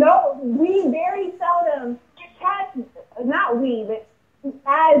 no, we very seldom check, not we, but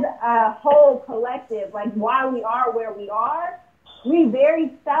as a whole collective, like why we are where we are, we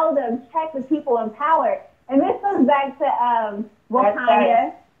very seldom check the people in power. And this goes back to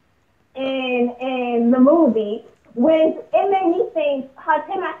Wakanda in the movie, when it made me think, how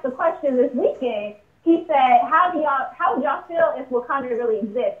Tim asked the question this weekend, he said, how would y'all feel if Wakanda really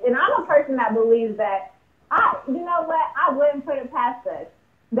exists? And I'm a person that believes that, you know what, I wouldn't put it past us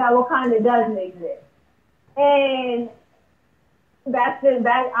that Wakanda doesn't exist. And that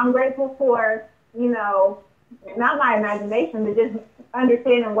I'm grateful for, you know, not my imagination, but just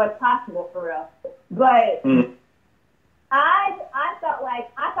understanding what's possible for real. But I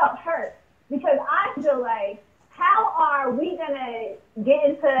felt hurt because I feel like, how are we going to get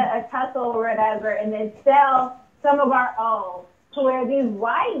into a tussle or whatever and then sell some of our own to where these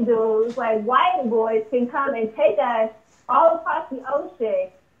white dudes, like white boys, can come and take us all across the ocean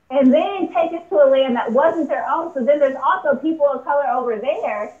and then take us to a land that wasn't their own. So then there's also people of color over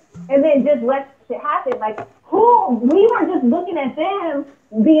there, and then just let shit happen. Like, we were just looking at them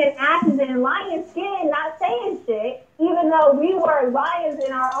being asses in lion skin, not saying shit, even though we were lions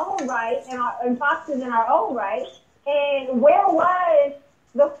in our own right and foxes in our own right. And where was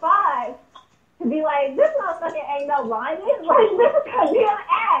the five to be like, this motherfucker ain't no lion, like, this is gonna be an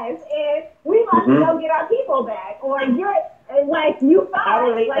ass, and we must go get our people back, or you're like, you thought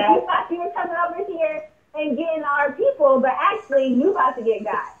you were coming over here and getting our people, but actually you about to get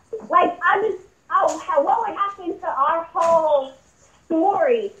got. Like, what would happen to our whole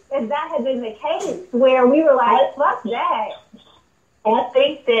story if that had been the case, where we were like, fuck that? I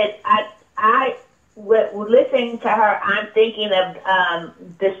think that listening to her, I'm thinking of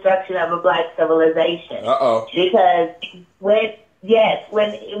destruction of a black civilization. Because when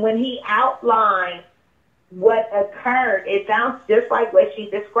he outlined what occurred, it sounds just like what she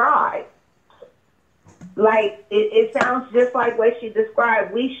described. Like, it sounds just like what she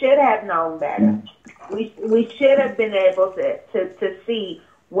described. We should have known better. We should have been able to see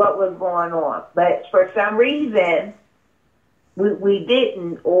what was going on. But for some reason, we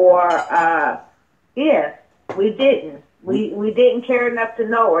didn't, we didn't. We didn't care enough to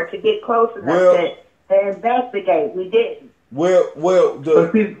know or to get close enough to investigate. We didn't. But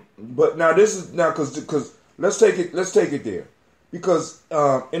now this is because let's take it there. Because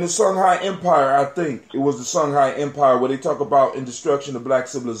in the Songhai Empire, I think it was the Songhai Empire where they talk about in destruction of black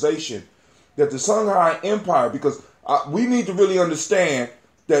civilization, that the Songhai Empire, because we need to really understand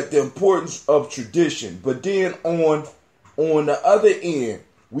that the importance of tradition. But then on the other end,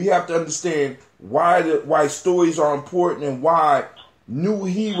 we have to understand why stories are important and why new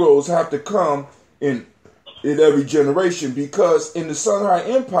heroes have to come in every generation. Because in the Songhai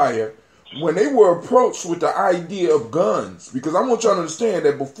Empire, when they were approached with the idea of guns, because I want y'all to understand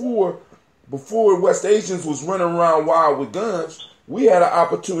that before West Asians was running around wild with guns, we had an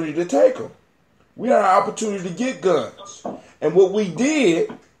opportunity to take them. We had an opportunity to get guns. And what we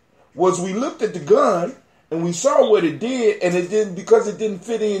did was we looked at the gun and we saw what it did, and because it didn't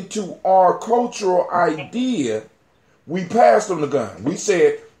fit into our cultural idea, we passed on the gun. We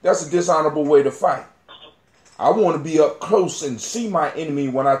said, that's a dishonorable way to fight. I want to be up close and see my enemy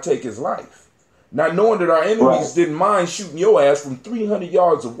when I take his life. Not knowing that our enemies didn't mind shooting your ass from 300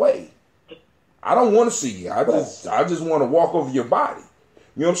 yards away. I don't want to see you. I just want to walk over your body.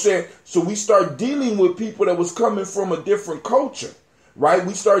 You know what I'm saying? So we start dealing with people that was coming from a different culture, right?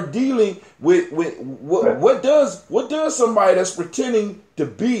 We start dealing with what does somebody that's pretending to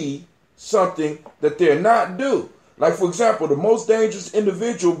be something that they're not do? Like, for example, the most dangerous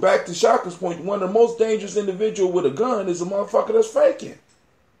individual, back to Shaka's point, one of the most dangerous individual with a gun is a motherfucker that's faking.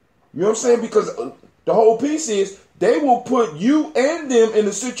 You know what I'm saying? Because the whole piece is they will put you and them in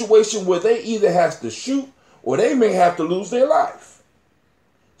a situation where they either have to shoot or they may have to lose their life.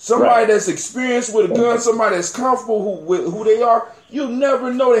 Somebody that's experienced with a gun, somebody that's comfortable with who they are, you'll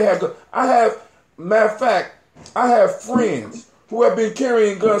never know they have guns. Matter of fact, I have friends who have been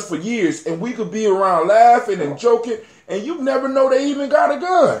carrying guns for years, and we could be around laughing and joking, and you never know they even got a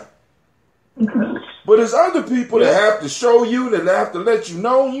gun. But there's other people that have to show you, that have to let you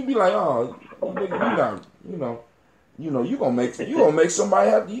know, and you be like, oh, you gonna make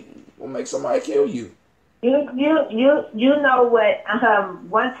somebody have to, will make somebody kill you. You know what?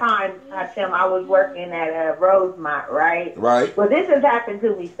 One time, Tim, I was working at Rosemont, right? Right. Well, this has happened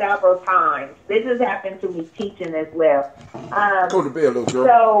to me several times. This has happened to me teaching as well. Go to bed, little girl.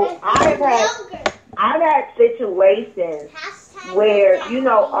 So I've had situations where, you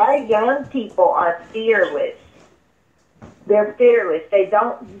know, our young people are fearless. They're fearless. They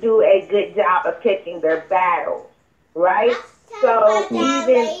don't do a good job of picking their battles, right? So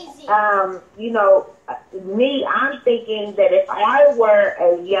even, you know, me, I'm thinking that if I were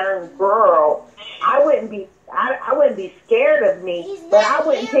a young girl, I wouldn't be scared of me, but I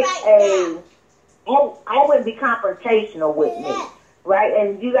wouldn't pick I wouldn't be confrontational with me, right?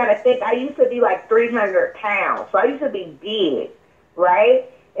 And you got to think, I used to be like 300 pounds, so I used to be big, right?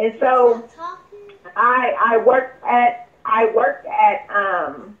 And so I worked at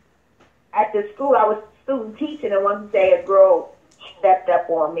the school. I was student teaching, and one day a girl stepped up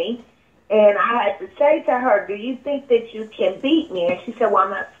on me, and I had to say to her, "Do you think that you can beat me?" And she said, "Well,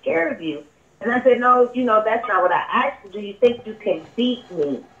 I'm not scared of you." And I said, "No, you know, that's not what I asked you. Do you think you can beat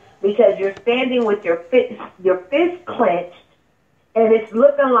me? Because you're standing with your fist clenched, and it's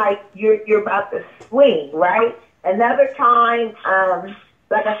looking like you're about to swing, right?" Another time,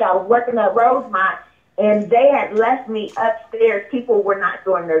 like I said, I was working at Rosemont, and they had left me upstairs. People were not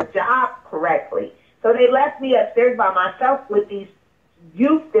doing their job correctly. So they left me upstairs by myself with these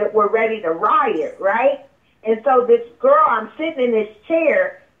youth that were ready to riot, right? And so this girl, I'm sitting in this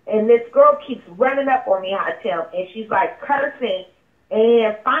chair, and this girl keeps running up on me, Tim, and she's like cursing.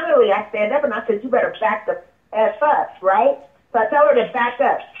 And finally I stand up and I said, "You better back the F up," right? So I tell her to back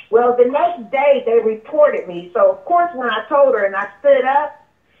up. Well, the next day they reported me. So of course when I told her and I stood up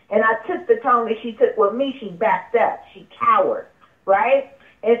and I took the tone that she took with me, she backed up. She cowered, right?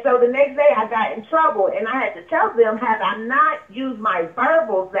 And so the next day I got in trouble, and I had to tell them, had I not used my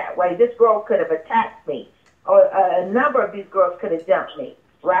verbals that way, this girl could have attacked me, or a number of these girls could have jumped me,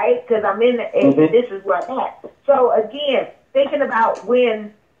 right? Because I'm in the, and this is where I'm at. So again, thinking about while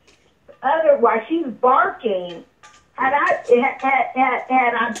she's barking, had I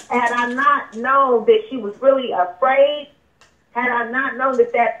not known that she was really afraid, had I not known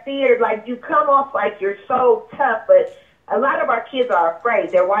that fear, like you come off like you're so tough, but a lot of our kids are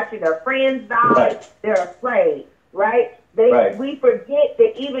afraid. They're watching their friends die. Right. They're afraid, right? We forget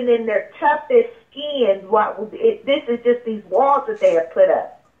that even in their toughest skin, this is just these walls that they have put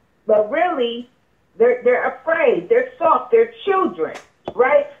up. But really, they're afraid. They're soft. They're children,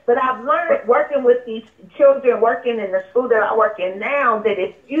 right? But I've learned working with these children, working in the school that I work in now, that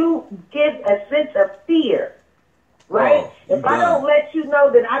if you give a sense of fear, right? If I don't let you know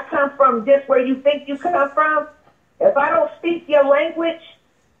that I come from just where you think you come from, if I don't speak your language,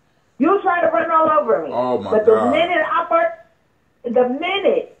 you'll try to run all over me. Oh my but God. the minute I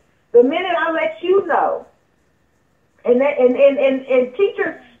let you know, and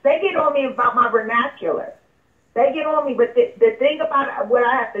teachers, they get on me about my vernacular. They get on me, but the thing about it, what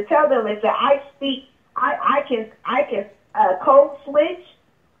I have to tell them is that I can code switch,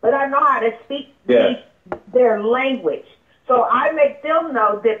 but I know how to speak their language. So I make them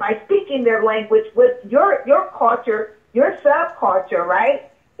know that by speaking their language with your culture, your subculture, right?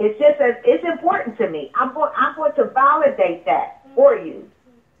 It's important to me. I'm going to validate that for you.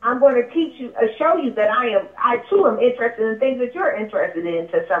 I'm going to teach you, show you that I too am interested in things that you're interested in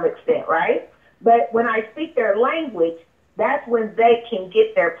to some extent, right? But when I speak their language, that's when they can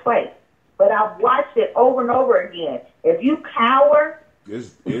get their place. But I've watched it over and over again. If you cower,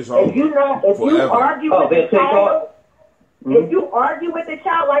 it's if you argue with the child. If you argue with the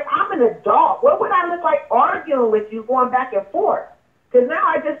child, like I'm an adult, what would I look like arguing with you going back and forth? Because now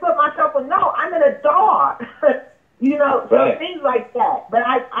I just put myself in, no, I'm an adult. You know, so things like that. But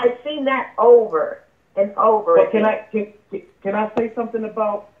I've seen that over and over again. Can I say something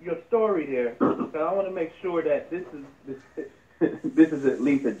about your story there? Because I want to make sure that this is at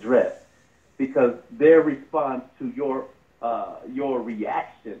least addressed, because their response to your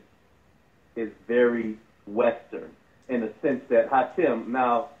reaction is very Western. In the sense that, Tim,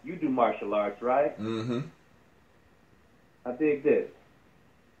 now you do martial arts, right? Mm-hmm. I dig this.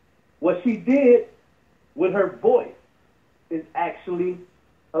 What she did with her voice is actually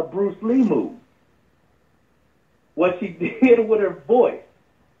a Bruce Lee move. What she did with her voice,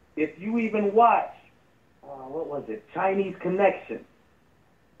 if you even watch, what was it, Chinese Connection,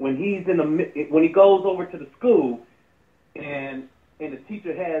 when he goes over to the school and the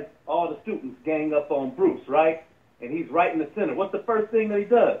teacher has all the students gang up on Bruce, right? And he's right in the center. What's the first thing that he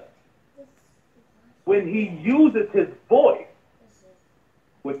does? When he uses his voice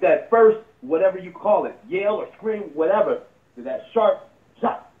with that first, whatever you call it, yell or scream, whatever, that sharp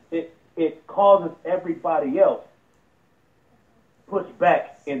shot, it it causes everybody else push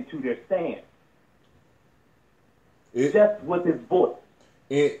back into their stand. Just with his voice.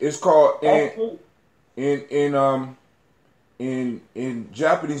 It's called in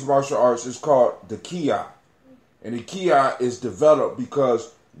Japanese martial arts. It's called the Kiai, and the Kiai is developed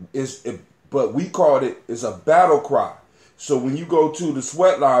because but we called it's a battle cry. So when you go to the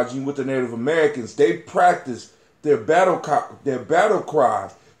sweat lodge with the Native Americans, they practice their battle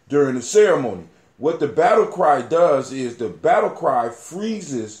cry during the ceremony. What the battle cry does is the battle cry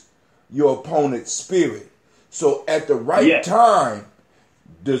freezes your opponent's spirit. So at the right time,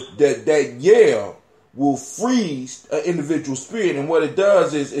 that yell will freeze an individual spirit. And what it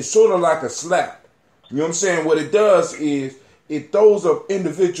does is it's sort of like a slap. You know what I'm saying? What it does is it throws an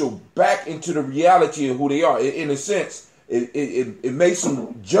individual back into the reality of who they are. In a sense, it makes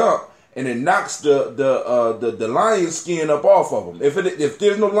them jump, and it knocks the lion skin up off of them. If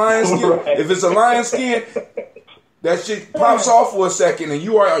there's no lion skin, if it's a lion skin, that shit pops off for a second, and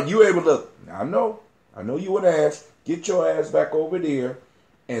you able to. I know you would ask, get your ass back over there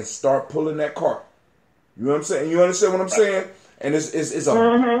and start pulling that cart. You know what I'm saying? You understand what I'm saying? And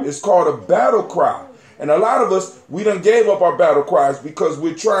it's called a battle cry. And a lot of us, we done gave up our battle cries because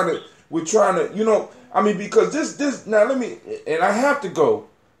we're trying to, you know, I mean, because this now and I have to go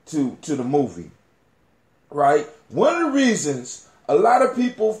to the movie, right? One of the reasons a lot of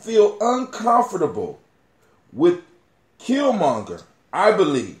people feel uncomfortable with Killmonger, I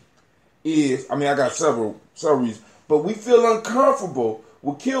believe, I got several reasons, but we feel uncomfortable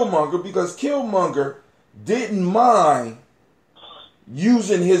with Killmonger because Killmonger didn't mind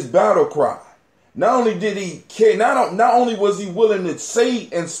using his battle cry. Not only did he care, not only was he willing to say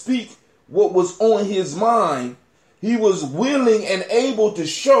and speak what was on his mind, he was willing and able to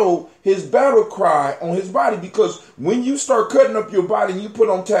show his battle cry on his body. Because when you start cutting up your body and you put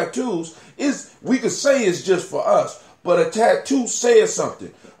on tattoos, we could say it's just for us, but a tattoo says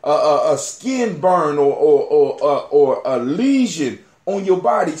something. A skin burn or a lesion on your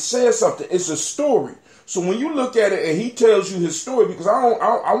body says something. It's a story. So when you look at it and he tells you his story, because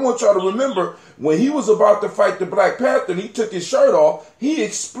I want y'all to remember when he was about to fight the Black Panther and he took his shirt off, he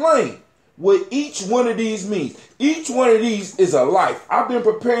explained what each one of these means. Each one of these is a life. I've been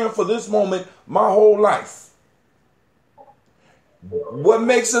preparing for this moment my whole life. What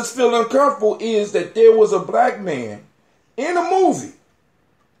makes us feel uncomfortable is that there was a black man in a movie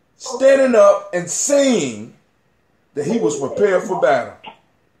standing up and saying that he was prepared for battle.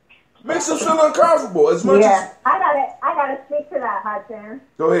 Makes us feel uncomfortable as much as... I gotta speak to that, Hudson.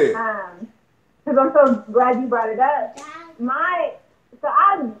 Go ahead. Because I'm so glad you brought it up.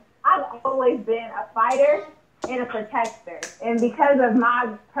 I've always been a fighter and a protector. And because of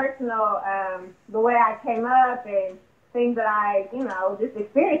my personal, the way I came up and things that I, just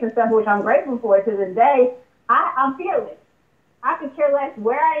experienced and stuff, which I'm grateful for to this day, I'm fearless. I could care less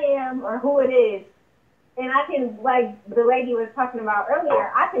where I am or who it is. And I can, like the lady was talking about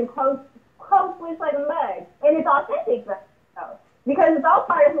earlier, I can close switch like a mug. And it's authentic, though. Because it's all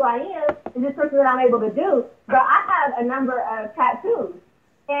part of who I am. It's just something that I'm able to do. But I have a number of tattoos.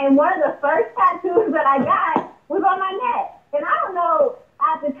 And one of the first tattoos that I got was on my neck. And I don't know,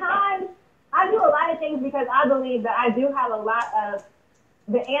 at the time, I do a lot of things because I believe that I do have a lot of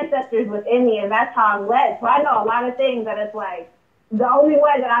the ancestors within me, and that's how I'm led. So I know a lot of things that it's like, the only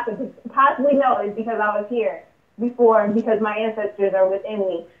way that I could possibly know is because I was here before, because my ancestors are within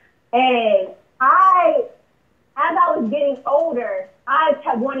me. And as I was getting older, I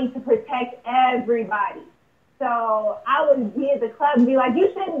kept wanting to protect everybody. So I would be at the club and be like,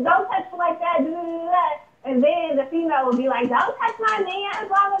 you shouldn't, don't touch me like that, and then the female would be like, don't touch my man,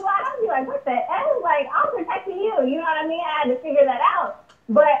 blah, blah, blah. I'd be like, what the hell? Like, I'm protecting you. You know what I mean? I had to figure that out.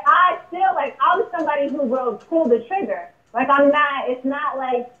 But I still, like, I was somebody who will pull the trigger. Like, it's not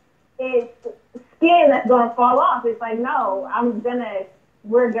like it's skin that's going to fall off. It's like, no,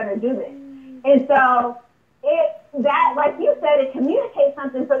 we're going to do this. And so that, like you said, it communicates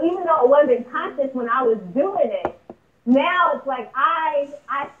something. So even though it wasn't conscious when I was doing it, now it's like I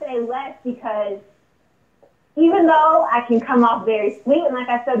say less because even though I can come off very sweet, and like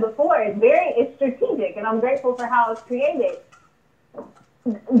I said before, it's strategic, and I'm grateful for how it's created.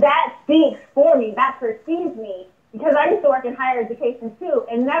 That speaks for me, that perceives me, because I used to work in higher education too,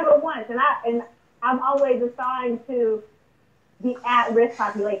 and never once, and I'm always assigned to the at-risk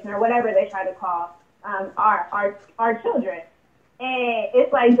population, or whatever they try to call our children, and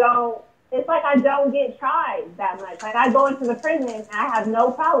it's like I don't get tried that much. Like, I go into the prison and I have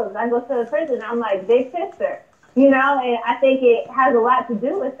no problems. I go to the prison, I'm like big sister, and I think it has a lot to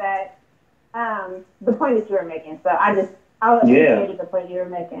do with that. The point that you were making. So I appreciated the point you were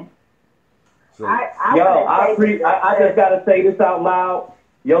making. So, I just gotta say this out loud.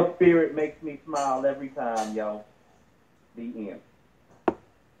 Your spirit makes me smile every time, yo. The end.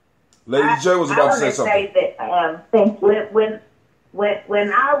 Lady J was about to say something. I want to say that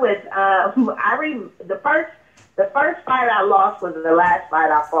when I was the first fight I lost was the last fight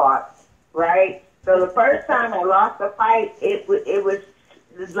I fought, right? So the first time I lost a fight, it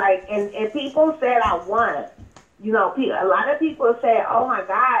was like, and people said I won. You know, a lot of people say, "Oh my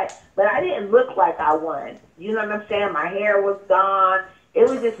God," but I didn't look like I won. You know what I'm saying? My hair was gone. It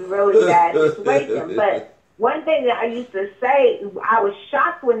was just a really bad situation. But one thing that I used to say, I was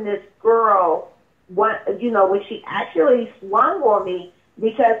shocked when this girl, when she actually swung on me,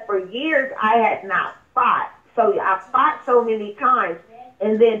 because for years I had not fought. So I fought so many times,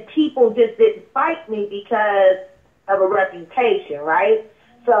 and then people just didn't fight me because of a reputation, right?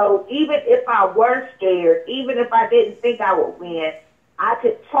 So even if I were scared, even if I didn't think I would win, I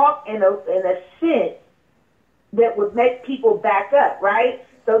could talk in a sense that would make people back up, right?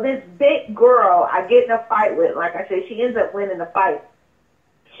 So this big girl I get in a fight with, like I said, she ends up winning the fight.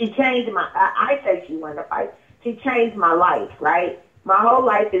 She changed I say she won the fight. She changed my life, right? My whole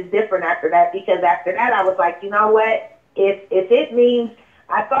life is different after that, because after that I was like, you know what? If it means,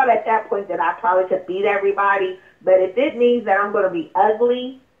 I thought at that point that I probably could beat everybody, but if it means that I'm going to be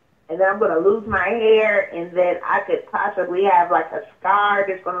ugly and that I'm going to lose my hair and that I could possibly have like a scar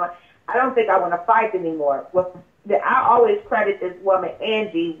that's going to, I don't think I want to fight anymore. Well, I always credit this woman,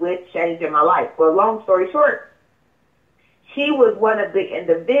 Angie, with changing my life. Well, long story short, she was one of the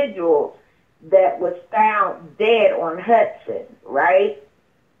individuals that was found dead on Hudson, right?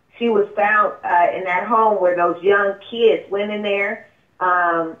 She was found in that home where those young kids went in there.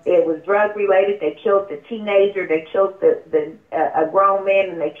 It was drug related. They killed the teenager. They killed a grown man,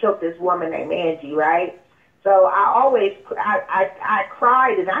 and they killed this woman named Angie, right? So I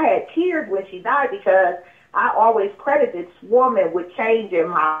cried and I had tears when she died, because I always credit this woman with changing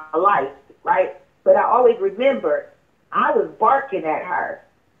my life, right? But I always remember I was barking at her.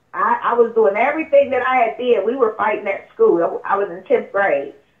 I was doing everything that I had did. We were fighting at school. I was in 10th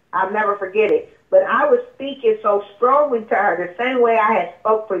grade. I'll never forget it. But I was speaking so strongly to her, the same way I had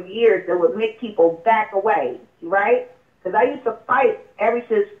spoke for years, that would make people back away, right? Because I used to fight ever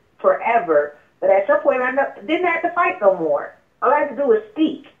since forever. But at some point, I didn't have to fight no more. All I had to do was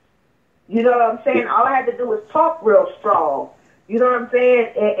speak. You know what I'm saying? All I had to do was talk real strong. You know what I'm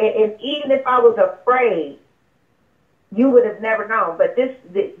saying? And even if I was afraid, you would have never known. But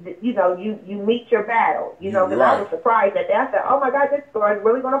you meet your battle. You know, because right. I was surprised at that. I said, oh my God, this girl is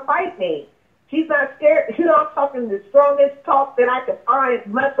really going to fight me. She's not scared. You know, I'm talking the strongest talk that I could find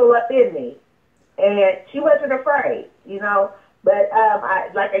muscle up in me. And she wasn't afraid, you know. But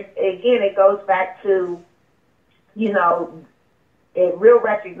again, it goes back to, you know, it real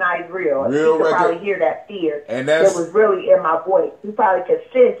recognize real. You could probably hear that fear. And that was really in my voice. You probably could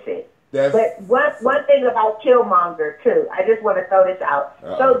sense it. But one thing about Killmonger, too, I just want to throw this out.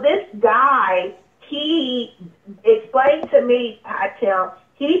 So this guy, he explained to me, Tim,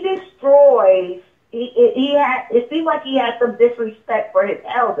 he destroys, it seemed like he had some disrespect for his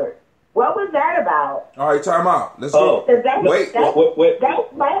elders. What was that about? All right, time out. Let's go. Wait.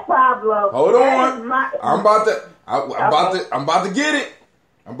 That's my problem. Hold on. I'm about to get it.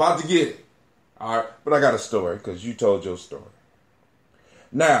 I'm about to get it. All right, but I got a story, because you told your story.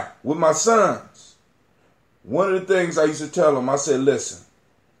 Now, with my sons, one of the things I used to tell them, I said, listen,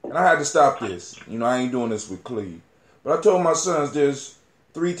 and I had to stop this. You know, I ain't doing this with Cleve. But I told my sons there's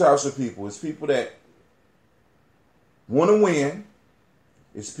 3 types of people. It's people that want to win.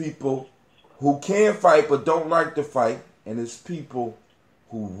 It's people who can fight but don't like to fight. And it's people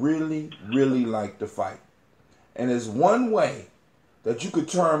who really, really like to fight. And there's one way that you could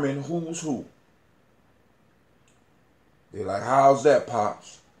determine who's who. They're like, how's that,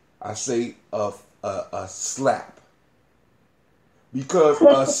 Pops? I say a slap. Because,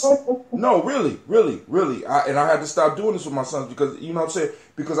 no, really. And I had to stop doing this with my sons, because, you know what I'm saying?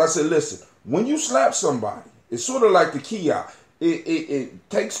 Because I said, listen, when you slap somebody, it's sort of like the key out. It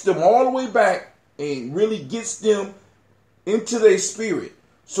takes them all the way back and really gets them into their spirit.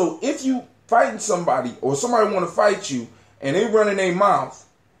 So if you fighting somebody, or somebody want to fight you, and they run in their mouth,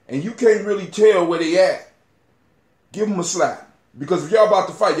 and you can't really tell where they at, give them a slap. Because if y'all about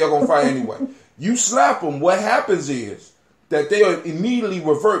to fight, y'all going to fight anyway. You slap them, what happens is that they'll immediately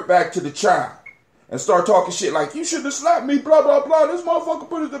revert back to the child and start talking shit like, you should have slapped me, blah, blah, blah, this motherfucker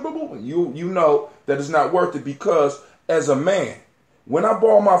put it there. You know that it's not worth it, because as a man, when I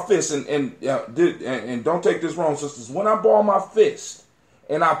ball my fist, and don't take this wrong, sisters, when I ball my fist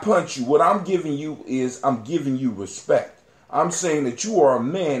and I punch you, what I'm giving you is I'm giving you respect. I'm saying that you are a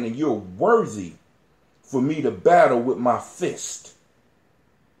man and you're worthy for me to battle with my fist.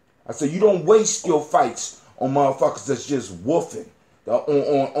 I said, you don't waste your fights on motherfuckers that's just woofing,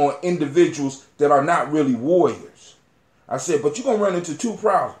 on individuals that are not really warriors. I said, but you're going to run into two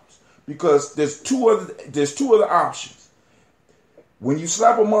problems because there's two other options. When you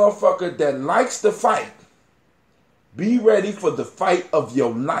slap a motherfucker that likes to fight, be ready for the fight of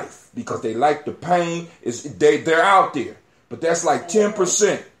your life because they like the pain. They're out there, but that's like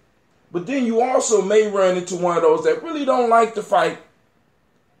 10%. But then you also may run into one of those that really don't like to fight,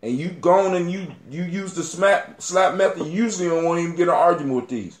 and you go and you use the slap method. You usually don't want to even get an argument with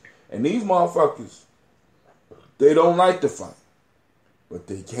these. And these motherfuckers, they don't like to fight, but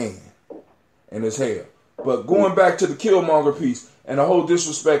they can, and it's hell. But going back to the Killmonger piece and the whole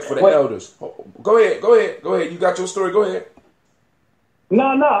disrespect for the elders. Go ahead. You got your story. Go ahead. No,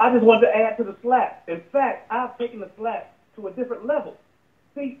 I just wanted to add to the slap. In fact, I've taken the slap to a different level.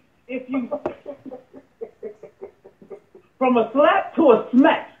 See, if you from a slap to a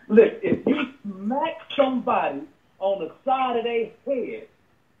smack, listen, if you smack somebody on the side of their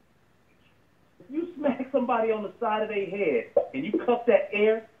head, and you cuff that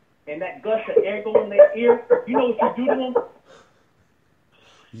air and that gush of air go in their ear, you know what you do to them?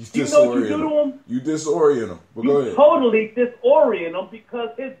 You know what you do to him? You disorient him. But go ahead. Totally disorient him because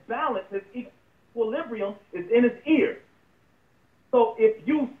his balance, his equilibrium is in his ear. So if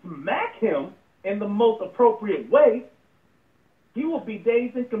you smack him in the most appropriate way, he will be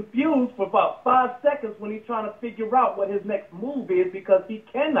dazed and confused for about 5 seconds when he's trying to figure out what his next move is because he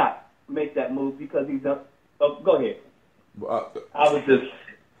cannot make that move because he's done. Oh, go ahead. I was just...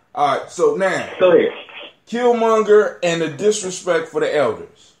 All right, so now... Go ahead. Killmonger and the disrespect for the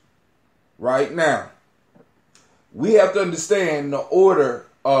elders. Right now, we have to understand the order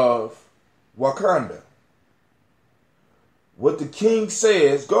of Wakanda. What the king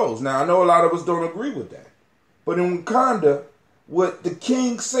says goes. Now, I know a lot of us don't agree with that. But in Wakanda, what the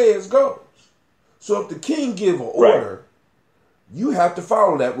king says goes. So if the king give an order, you have to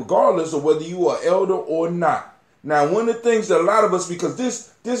follow that regardless of whether you are elder or not. Now, one of the things that a lot of us, because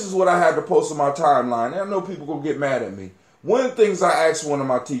this is what I had to post on my timeline, and I know people going to get mad at me. One of the things I asked one of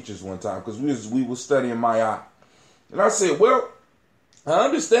my teachers one time, because we were studying my eye, and I said, well, I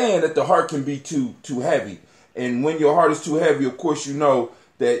understand that the heart can be too heavy. And when your heart is too heavy, of course, you know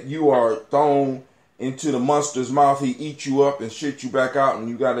that you are thrown into the monster's mouth. He eats you up and shit you back out, and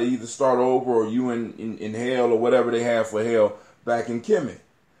you got to either start over or you in hell or whatever they have for hell back in Kemet.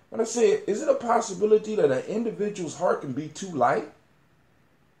 But I said, is it a possibility that an individual's heart can be too light?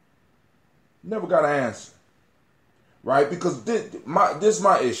 Never got an answer. Right? Because this is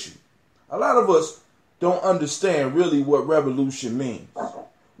my issue. A lot of us don't understand really what revolution means.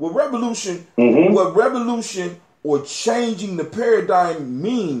 What revolution or changing the paradigm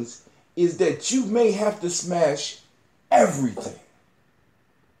means is that you may have to smash everything.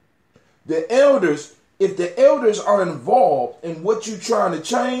 The elders, if the elders are involved in what you're trying to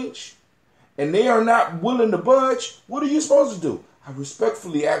change and they are not willing to budge, what are you supposed to do? I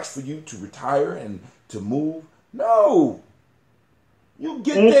respectfully ask for you to retire and to move. No. You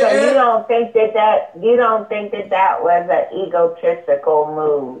get there. So you don't think that was an egotistical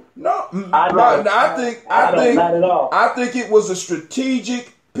move? No, I think it was a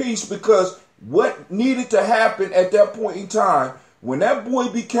strategic piece because what needed to happen at that point in time when that boy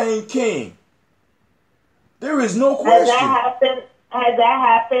became king, there is no question. Has that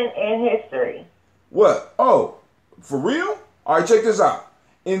happened in history? What? Oh, for real? All right, check this out.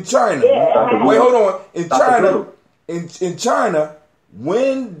 In China, yeah, wait, hold on. In China,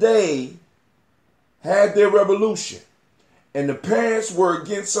 when they had their revolution and the parents were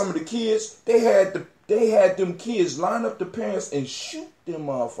against some of the kids, they had them kids line up the parents and shoot them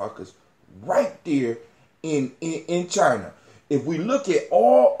motherfuckers right there in China. If we look at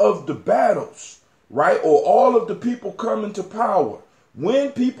all of the battles, right, or all of the people coming to power,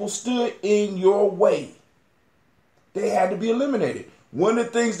 when people stood in your way, they had to be eliminated. One of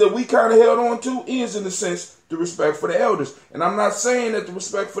the things that we kind of held on to is, in a sense, the respect for the elders. And I'm not saying that the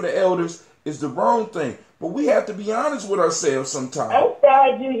respect for the elders is the wrong thing, but we have to be honest with ourselves sometimes. I'm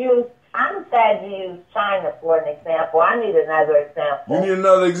sad you used China for an example. I need another example. You need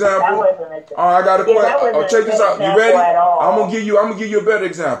another example? That wasn't an All right, I got a question. Oh, check this out. You ready? I'm gonna give you a better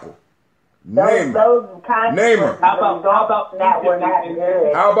example. Name her. How about that were not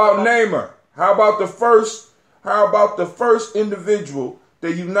good? How about name her? How about the first individual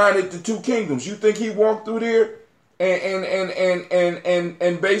that united the two kingdoms? You think he walked through there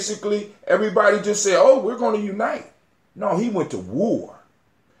and basically everybody just said, "Oh, we're going to unite"? No, he went to war.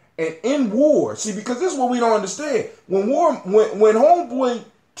 And in war, see, because this is what we don't understand. When Homeboy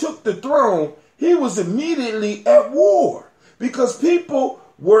took the throne, he was immediately at war because people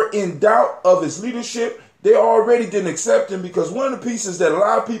were in doubt of his leadership. They already didn't accept him because one of the pieces that a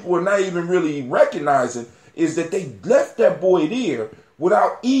lot of people are not even really recognizing is that they left that boy there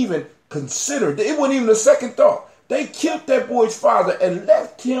without even considering. It wasn't even a second thought. They killed that boy's father and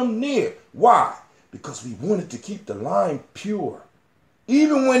left him there. Why? Because we wanted to keep the line pure.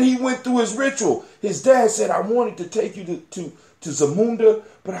 Even when he went through his ritual, his dad said, I wanted to take you to Zamunda,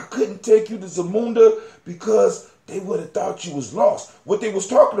 but I couldn't take you to Zamunda because they would have thought you was lost. What they was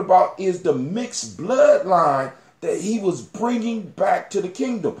talking about is the mixed bloodline that he was bringing back to the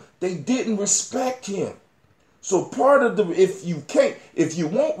kingdom. They didn't respect him. So part of if you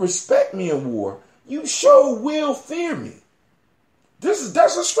won't respect me in war, you sure will fear me. That's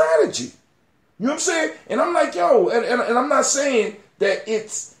a strategy. You know what I'm saying? And I'm like, yo, and I'm not saying that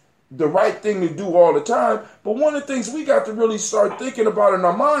it's the right thing to do all the time, but one of the things we got to really start thinking about in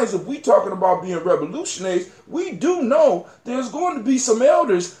our minds, if we talking about being revolutionaries, we do know there's going to be some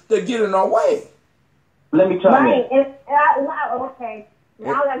elders that get in our way. Let me chime in. Okay.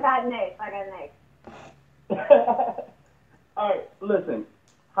 Now I got next. All right, listen.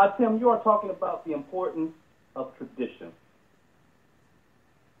 Hatim, you are talking about the importance of tradition.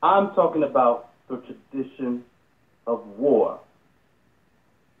 I'm talking about the tradition of war.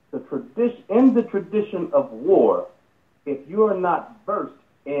 In the tradition of war, if you're not versed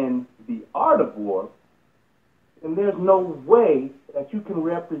in the art of war, then there's no way that you can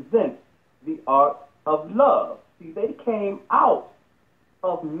represent the art of love. See, they came out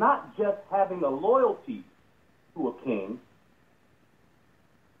of not just having a loyalty to a king,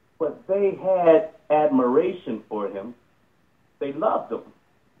 but they had admiration for him. They loved him.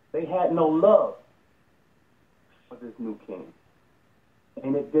 They had no love for this new king.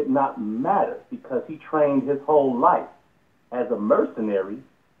 And it did not matter because he trained his whole life as a mercenary,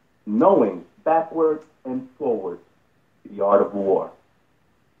 knowing backward and forward the art of war.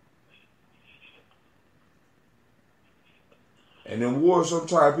 And in war,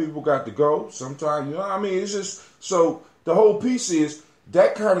 sometimes people got to go. Sometimes, you know what I mean? It's just, so the whole piece is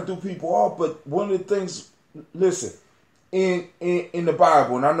that kind of threw people off. But one of the things, listen, in the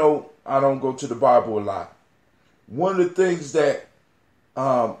Bible, and I know I don't go to the Bible a lot. One of the things that,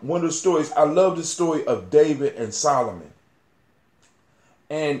 one of the stories, I love the story of David and Solomon.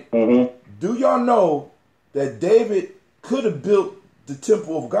 And do y'all know that David could have built the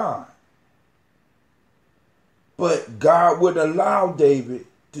temple of God? But God wouldn't allow David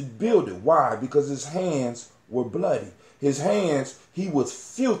to build it. Why? Because his hands were bloody. His hands, he was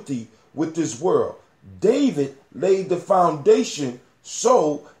filthy with this world. David laid the foundation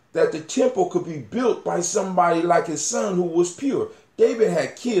so that the temple could be built by somebody like his son who was pure. David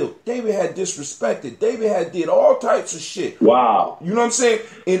had killed. David had disrespected. David had did all types of shit. Wow. You know what I'm saying?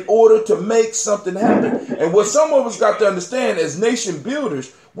 In order to make something happen. And what some of us got to understand as nation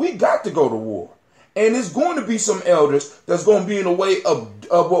builders, we got to go to war. And there's going to be some elders that's going to be in the way of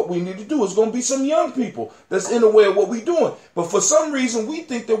what we need to do. It's going to be some young people that's in the way of what we're doing. But for some reason, we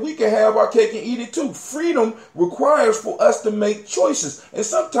think that we can have our cake and eat it too. Freedom requires for us to make choices. And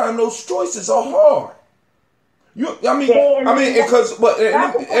sometimes those choices are hard. That's the point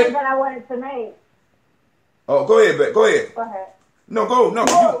that I wanted to make. Oh, go ahead, Beck. Go ahead. Go ahead.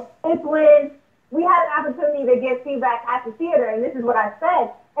 No. It's when we had an opportunity to get feedback at the theater, and this is what I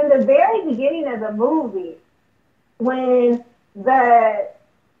said. In the very beginning of the movie, when the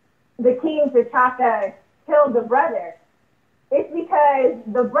King T'Chaka killed the brother, it's because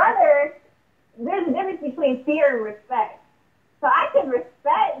the brother, there's a difference between fear and respect. So I can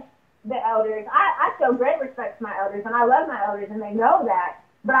respect the elders. I show great respect to my elders, and I love my elders, and they know that.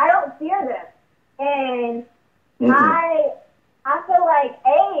 But I don't fear them. And I feel like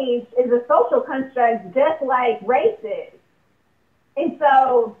age is a social construct just like race is. And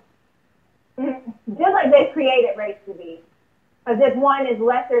so, just like they created race to be, as if one is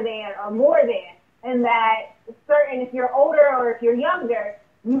lesser than or more than, and that certain, if you're older or if you're younger,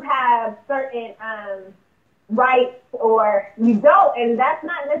 you have certain rights or you don't, and that's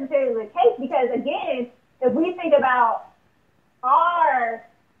not necessarily the case because, again, if we think about our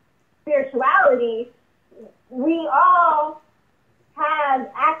spirituality, we all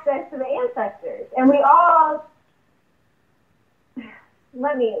have access to the ancestors, and we all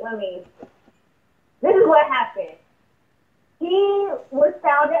let me, this is what happened. He was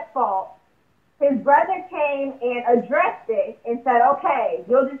found at fault. His brother came and addressed it and said, okay,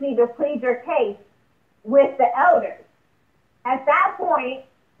 you'll just need to plead your case with the elders. At that point,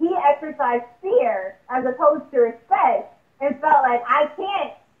 he exercised fear as opposed to respect and felt like I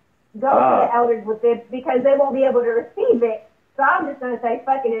can't go to the elders with it because they won't be able to receive it. So I'm just going to say,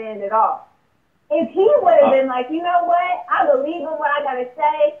 fuck it and end it all. If he would have been like, you know what, I believe in what I got to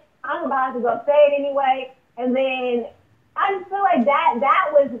say, I'm about to go say it anyway, and then I just feel like that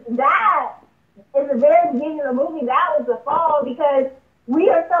in the very beginning of the movie, that was the fall because we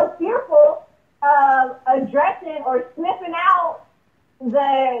are so fearful of addressing or sniffing out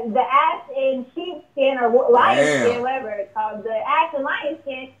the ass and sheepskin or lion skin, whatever it's called, the ass and lion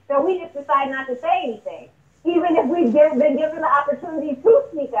skin, so we just decide not to say anything, even if we've been given the opportunity to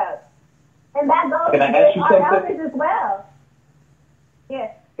speak up. And that goes to our elders as well.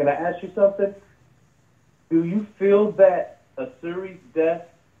 Yes. Can I ask you something? Do you feel that Asuri's death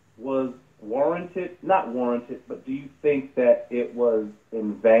was warranted? Not warranted, but do you think that it was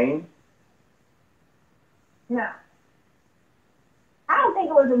in vain? No. I don't think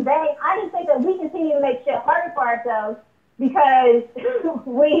it was in vain. I just think that we continue to make shit harder for ourselves because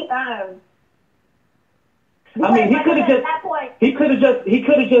we I mean, he could have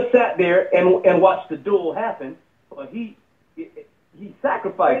just sat there and watched the duel happen, but he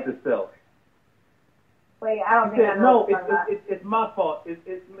sacrificed himself. Wait, I don't think I know. It's my fault. It's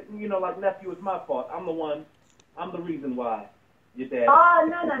like nephew, it's my fault. I'm the reason why your dad. Oh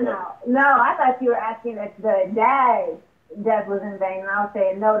no! I thought you were asking if the dad's death was in vain, and I was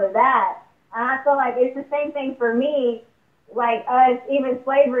saying no to that. And I feel like it's the same thing for me. Like us, even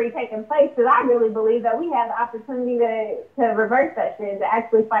slavery taking place, because I really believe that we have the opportunity to reverse that shit, to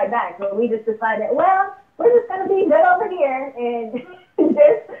actually fight back. But we just decided, well, we're just going to be good over here and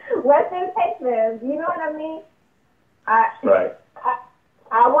just let them take them. You know what I mean? Right.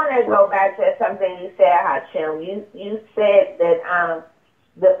 I want to go back to something you said, Hachim. You said that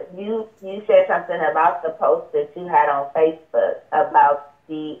you said something about the post that you had on Facebook about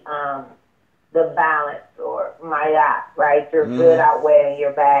the balance or mayat, right? Your good outweighing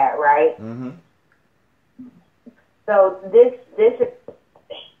your bad, right? Mm-hmm. So this is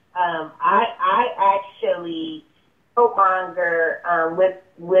I actually co-monger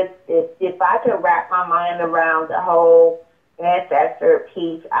with if I could wrap my mind around the whole ancestor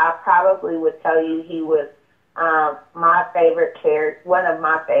piece, I probably would tell you he was my favorite character, one of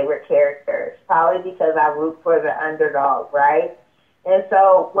my favorite characters, probably because I root for the underdog, right? And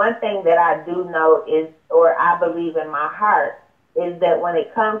so one thing that I do know is, or I believe in my heart, is that when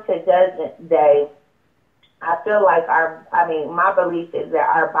it comes to Judgment Day, I feel like my belief is that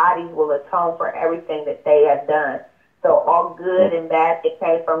our bodies will atone for everything that they have done. So all good and bad that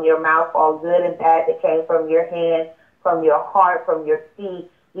came from your mouth, all good and bad that came from your hand, from your heart, from your feet,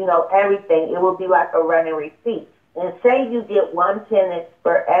 everything, it will be like a running receipt. And say you get one penance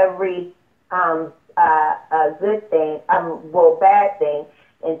for every a good thing, bad thing,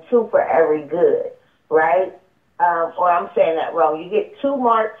 and 2 for every good, right? Or I'm saying that wrong. You get 2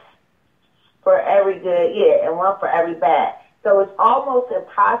 marks for every good, and 1 for every bad. So it's almost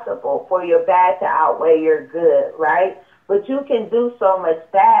impossible for your bad to outweigh your good, right? But you can do so much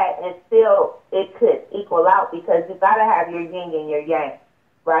bad and still it could equal out because you got to have your yin and your yang,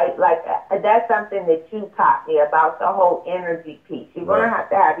 right? Like that's something that you taught me about the whole energy piece. You're going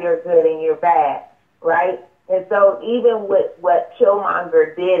to have your good and your bad, right? And so even with what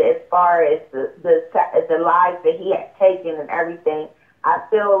Killmonger did as far as the lives that he had taken and everything, I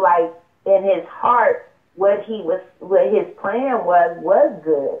feel like in his heart, what his plan was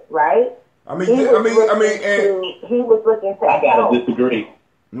good, right? He was looking to I gotta disagree.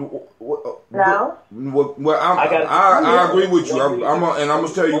 No. Well, I agree with you. I'm gonna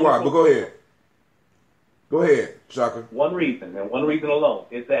tell you why. But go ahead. Go ahead, Shaka. One reason, and one reason alone,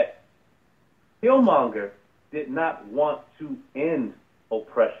 is that Killmonger did not want to end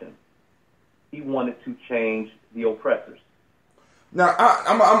oppression. He wanted to change the oppressors. Now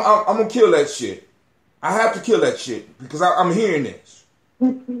I'm gonna kill that shit. I have to kill that shit because I'm hearing this.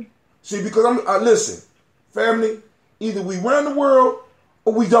 See, because listen, family. Either we run the world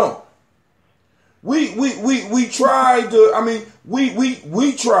or we don't. We tried to.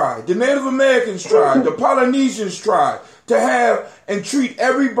 We tried. The Native Americans tried. The Polynesians tried to have and treat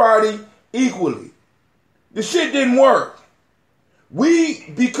everybody equally. The shit didn't work.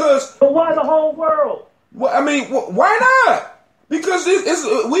 But why the whole world? Well, why not? Because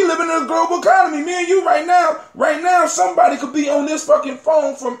we live in a global economy. Me and you right now, somebody could be on this fucking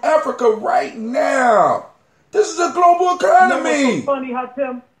phone from Africa right now. This is a global economy. You know what's so funny,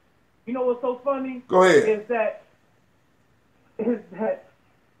 Hatem? You know what's so funny? Go ahead. Is that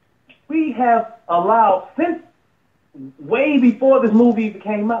we have allowed, since way before this movie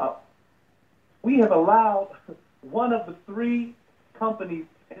came out, we have allowed one of the 3 companies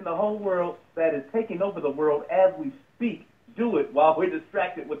in the whole world that is taking over the world as we speak, do it while we're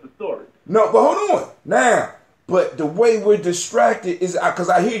distracted with the story. No, but hold on. Now, but the way we're distracted is because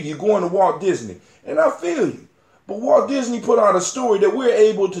I hear you going to Walt Disney, and I feel you. But Walt Disney put out a story that we're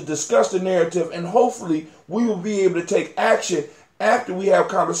able to discuss the narrative, and hopefully we will be able to take action after we have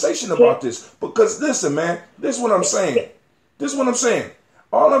conversation about this. Because listen, man, this is what I'm saying. This is what I'm saying.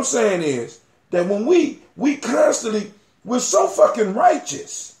 All I'm saying is that when we constantly, we're so fucking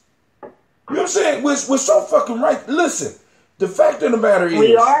righteous. You know what I'm saying? We're so fucking right. Listen, the fact of the matter is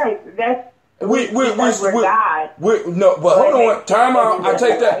we are. That's we're God. No, but hold on. Time out. I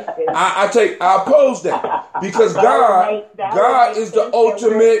take that. I oppose that because God is the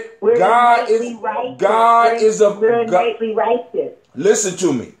ultimate. God is We're innately righteous. Listen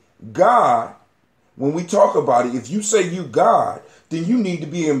to me. God, when we talk about it, if you say you God, then you need to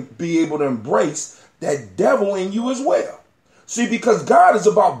be able to embrace that devil in you as well. See, because God is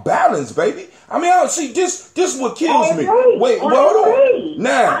about balance, baby. I mean, I see this is what kills me. Wait, hold on.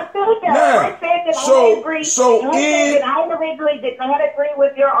 Now, I said that I agree. I originally did not agree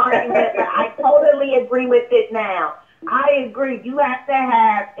with your argument, but I totally agree with it now. I agree. You have to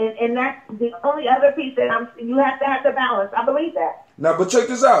have, and that's the only other piece that you have to have the balance. I believe that. Now, but check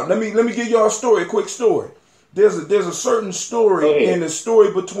this out. Let me give y'all a quick story. There's a certain story in the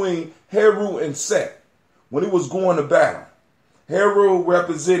story between Heru and Set when he was going to battle. Heru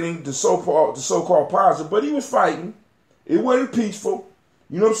representing the so-called positive, but he was fighting. It wasn't peaceful.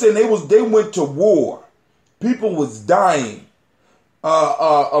 You know what I'm saying? They went to war. People was dying.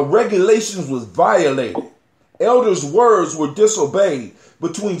 Regulations was violated. Elders' words were disobeyed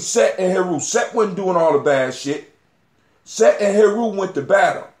between Set and Heru. Set wasn't doing all the bad shit. Set and Heru went to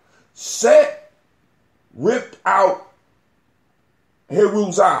battle. Set ripped out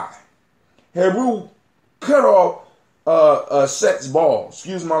Heru's eye. Heru cut off Set's balls.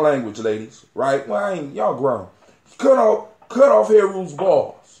 Excuse my language, ladies. Right? Well, y'all grown. Cut off Heru's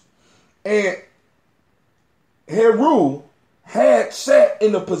balls. And Heru had Set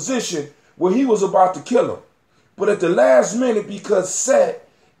in a position where he was about to kill him. But at the last minute, because Set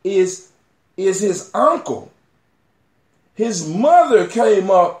is his uncle, his mother came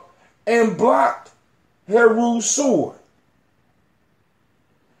up and blocked Heru's sword.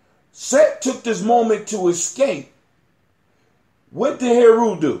 Set took this moment to escape. What did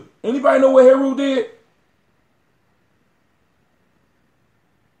Heru do? Anybody know what Heru did?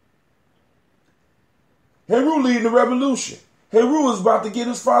 Heru leading the revolution. Heru is about to get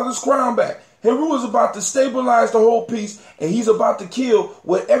his father's crown back. Heru is about to stabilize the whole piece, and he's about to kill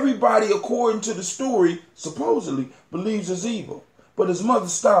what everybody, according to the story, supposedly believes is evil. But his mother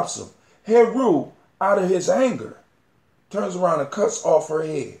stops him. Heru, out of his anger, turns around and cuts off her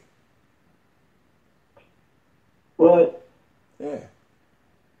head. What? Yeah.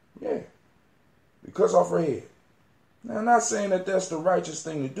 He cuts off her head. Now, I'm not saying that that's the righteous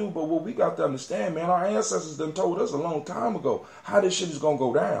thing to do, but what we got to understand, man, our ancestors done told us a long time ago how this shit is going to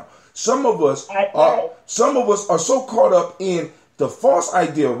go down. Some of us are so caught up in the false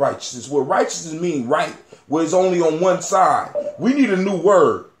idea of righteousness, where righteousness means right, where it's only on one side. We need a new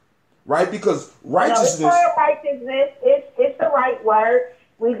word, right? Because righteousness... No, it's not righteousness. It's the right word.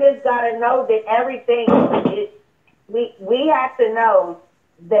 We just got to know that everything... We have to know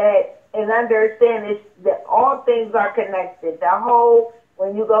that and understand that all things are connected. The whole...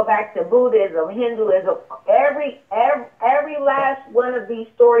 When you go back to Buddhism, Hinduism, every last one of these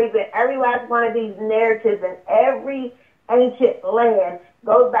stories and every last one of these narratives and every ancient land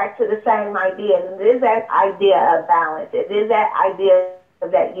goes back to the same idea. And it is that idea of balance. It is that idea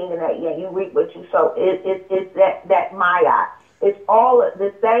of that yin and that yang. You reap what you sow. It's that Maya. It's all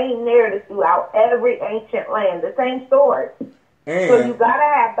the same narrative throughout every ancient land, the same story. And so you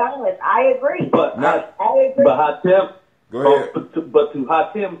gotta have balance. I agree. But I agree. But Hatem, go ahead. But to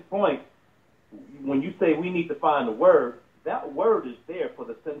Hatem's point, when you say we need to find a word, that word is there for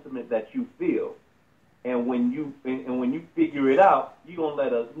the sentiment that you feel, and when you figure it out, you gonna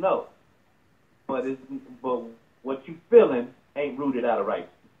let us know. But what you feeling ain't rooted out of righteousness.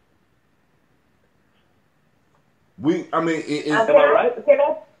 Am I right?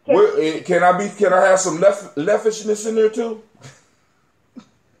 Can I have some leftishness in there too?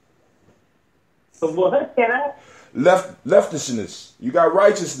 Some what? Can I? Leftishness. You got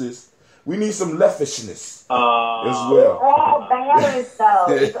righteousness. We need some leftishness as well. All balanced though.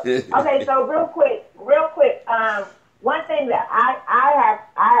 Okay, so real quick. One thing that I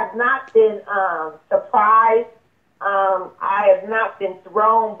have not been surprised. I have not been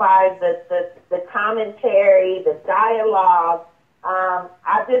thrown by the commentary, the dialogue.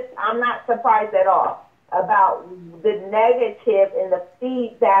 I'm not surprised at all about the negative and the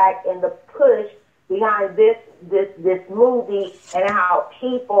feedback and the push behind this movie and how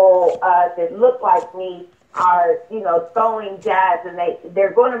people that look like me are, throwing jabs, and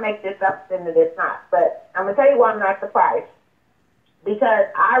they're going to make this up into this not. But I'm going to tell you why I'm not surprised. Because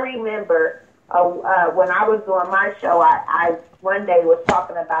I remember when I was doing my show, I one day was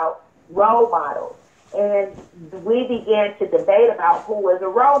talking about role models. And we began to debate about who was a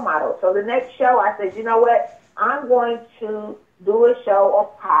role model. So the next show, I said, you know what? I'm going to do a show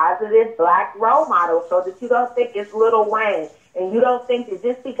of positive black role models so that you don't think it's Lil Wayne. And you don't think that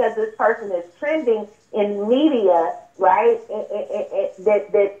just because this person is trending in media, right,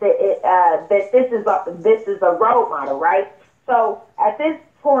 that this is a role model, right? So at this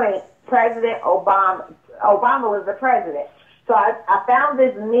point, President Obama was the president. So I found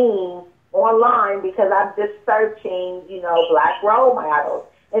this meme online because I'm just searching, black role models.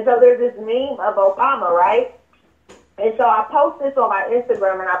 And so there's this meme of Obama, right? And so I post this on my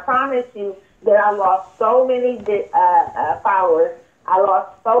Instagram, and I promise you that I lost so many followers. I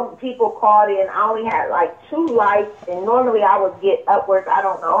lost so people called in. I only had like 2 likes, and normally I would get upwards. I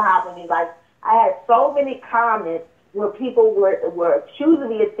don't know how many likes. I had so many comments where people were accusing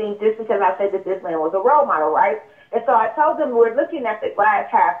me of things just because I said that this man was a role model, right? And so I told them we're looking at the glass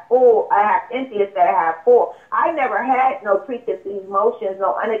half full, half empty instead of half full. I never had no preconceived notions,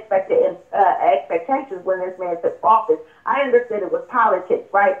 no unexpected expectations when this man took office. I understood it was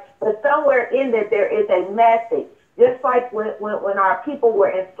politics, right? But somewhere in there is a message. Just like when our people were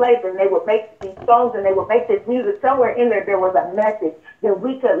enslaved and they would make these songs and they would make this music, somewhere in there was a message that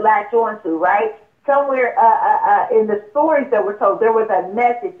we could latch on to, right? Somewhere in the stories that were told, there was a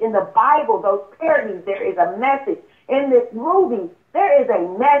message. In the Bible, those parodies, there is a message. In this movie, there is a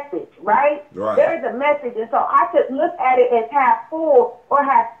message, right? There is a message. And so I could look at it as half full or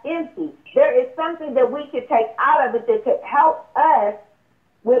half empty. There is something that we could take out of it that could help us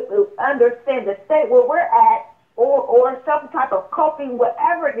understand the state where we're at, or some type of coping,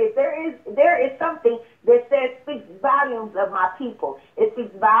 whatever it is. There is something that speaks volumes of my people. It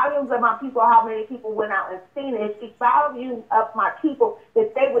speaks volumes of my people, how many people went out and seen it. It speaks volumes of my people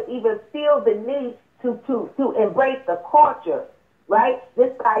that they would even feel the need to embrace the culture, right?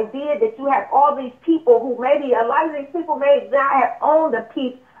 This idea that you have all these people who maybe, a lot of these people may not have owned a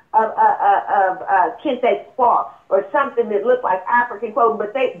piece of kente cloth or something that looked like African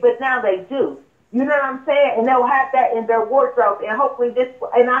clothing, but now they do. You know what I'm saying? And they'll have that in their wardrobe, and hopefully this.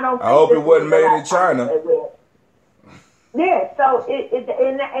 And I don't. I hope it wasn't made in China. Yeah. So that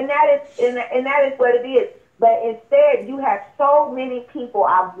is what it is. But instead, you have so many people.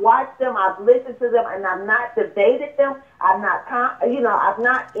 I've watched them, I've listened to them, and I've not debated them. I've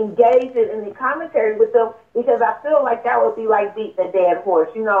not engaged in any commentary with them because I feel like that would be like beating a dead horse.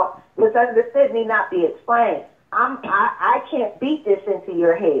 Misunderstood need not be explained. I can't beat this into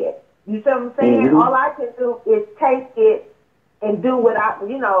your head. You see what I'm saying? Mm-hmm. All I can do is take it and do what I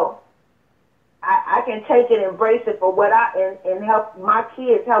can take it, embrace it for what and help my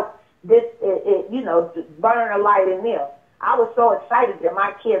kids, help this, burn a light in them. I was so excited that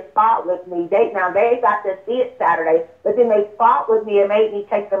my kids fought with me. They got to see it Saturday, but then they fought with me and made me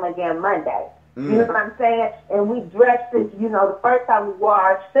take them again Monday. You know what I'm saying? And we dressed it, the first time we wore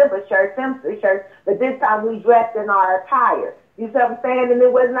our Simba shirts, but this time we dressed in our attire. You see what I'm saying? And it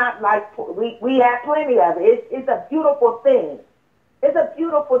was not like we had plenty of it. It's a beautiful thing. It's a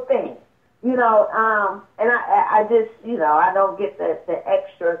beautiful thing. And I just, I don't get the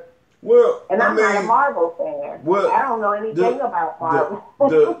extra. Well, and I'm not a Marvel fan. Well, I don't know anything about Marvel.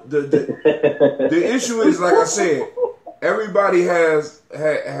 The issue is, like I said, everybody has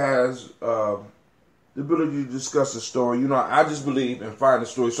the ability to discuss a story. I just believe in finding a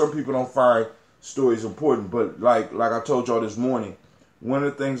story. Some people don't find stories important, but like I told y'all this morning, one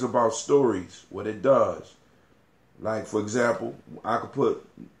of the things about stories, what it does, like for example,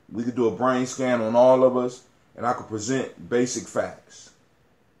 we could do a brain scan on all of us, and I could present basic facts,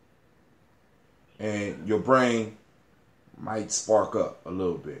 and your brain might spark up a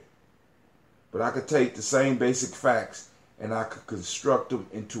little bit. But I could take the same basic facts and I could construct them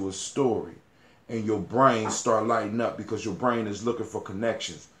into a story, and your brain start lighting up because your brain is looking for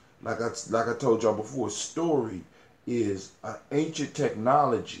connections. Like I told y'all before, story is an ancient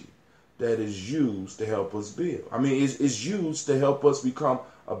technology that is used to help us build. I mean, it's used to help us become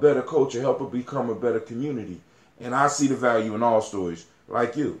a better culture, help us become a better community. And I see the value in all stories,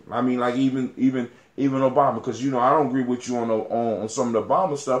 like you. I mean, like even Obama, because I don't agree with you on some of the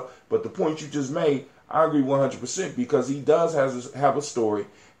Obama stuff, but the point you just made, I agree 100% because he does have a story,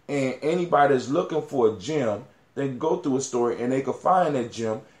 and anybody that's looking for a gem, they can go through a story and they can find that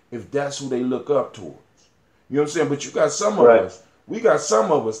gem if that's who they look up towards. You know what I'm saying? But you got some of us, We got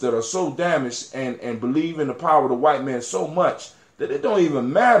some of us that are so damaged and believe in the power of the white man so much that it don't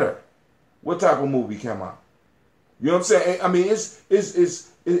even matter what type of movie come out. You know what I'm saying? I mean,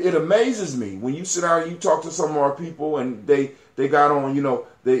 it amazes me when you sit down and you talk to some of our people and they got on, you know,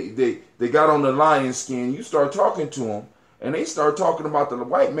 they got on the lion skin. You start talking to them and they start talking about the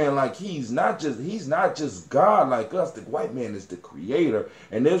white man like he's not just God like us. The white man is the creator,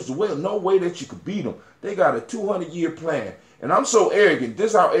 and there's no way that you could beat him. They got a 200-year plan. And I'm so arrogant.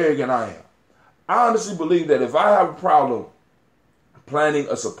 This is how arrogant I am. I honestly believe that if I have a problem planning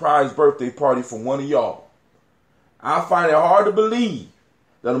a surprise birthday party for one of y'all, I find it hard to believe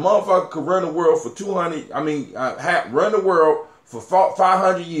that a motherfucker could run the world for run the world for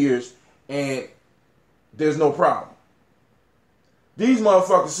 500 years and there's no problem. These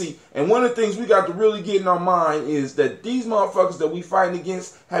motherfuckers, see, and one of the things we got to really get in our mind is that these motherfuckers that we fighting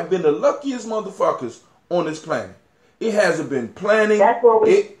against have been the luckiest motherfuckers on this planet. It hasn't been planning. That's where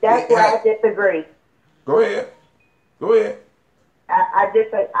I disagree. Go ahead.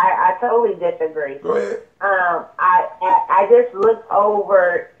 I totally disagree. Go ahead. I just look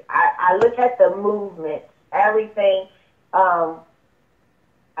over. I look at the movement, everything, that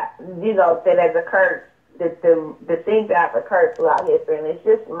has occurred, the things that have occurred throughout history, and it's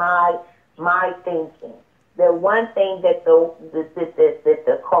just my thinking. The one thing that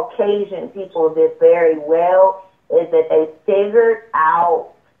the Caucasian people did very well is that they figured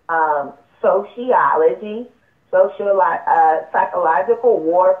out sociology, psychological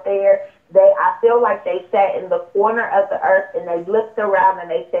warfare. I feel like they sat in the corner of the earth and they looked around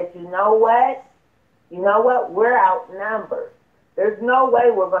and they said, you know what? We're outnumbered. There's no way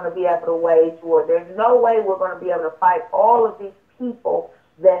we're going to be able to wage war. There's no way we're going to be able to fight all of these people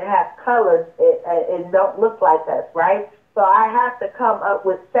that have colors and don't look like us, right? So I have to come up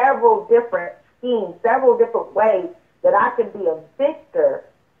with several different schemes, several different ways that I can be a victor,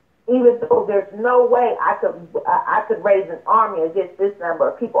 even though there's no way I could raise an army against this number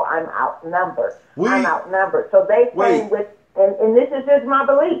of people. I'm outnumbered. I'm outnumbered. So they came with, and this is just my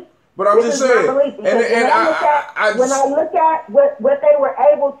belief. But I'm just saying, when I look at what they were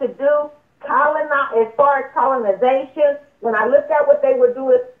able to do, as far as colonization, when I look at what they were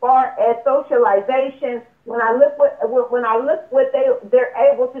doing as far as socialization, when I look what they're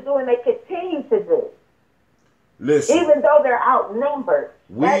able to do and they continue to do. Listen, even though they're outnumbered,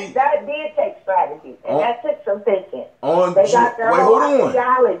 that did take strategy, and that took some thinking. They got their own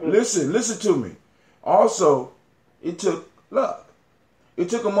ideology. Listen to me. Also, it took luck. It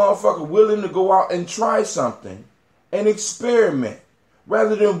took a motherfucker willing to go out and try something and experiment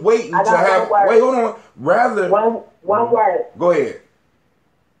rather than waiting to have. Wait, hold on. Rather one word. Go ahead.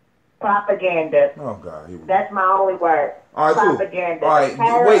 Propaganda. Oh God, that's my only word. All right, propaganda. Cool.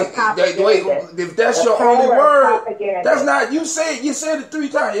 All right, wait. If that's your only word, that's not. You said it 3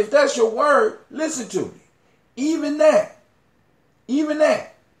 times. If that's your word, listen to me. Even that,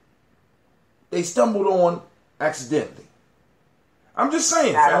 they stumbled on accidentally. I'm just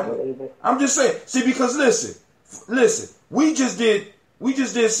saying, family. I'm just saying. See, because listen. We just did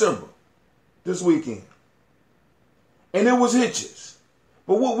Simba this weekend, and it was hitches.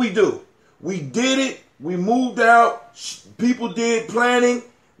 But what we do, we did it. We moved out. People did planning.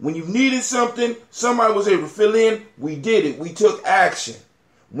 When you needed something, somebody was able to fill in. We did it. We took action.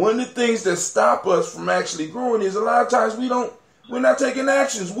 One of the things that stop us from actually growing is a lot of times we're not taking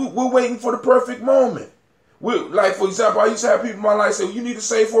actions. We're waiting for the perfect moment. Like, for example, I used to have people in my life say, well, you need to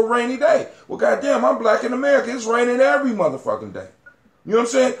save for a rainy day. Well, goddamn, I'm black in America. It's raining every motherfucking day. You know what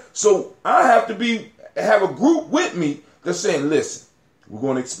I'm saying? So I have to have a group with me that's saying, listen, we're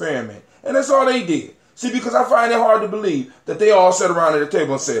going to experiment. And that's all they did. See, because I find it hard to believe that they all sat around at the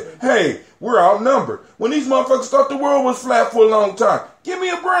table and said, hey, we're outnumbered. When these motherfuckers thought the world was flat for a long time. Give me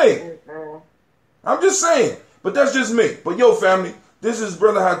a break. I'm just saying. But that's just me. But yo, family, this is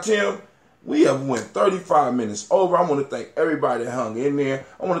Brother Hatim. We have went 35 minutes over. I want to thank everybody that hung in there.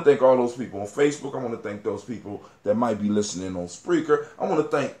 I want to thank all those people on Facebook. I want to thank those people that might be listening on Spreaker. I want to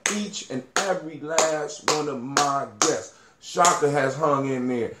thank each and every last one of my guests. Shaka has hung in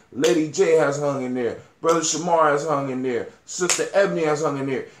there. Lady J has hung in there. Brother Shamar has hung in there. Sister Ebony has hung in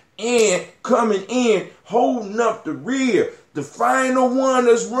there. And coming in, holding up the rear, the final one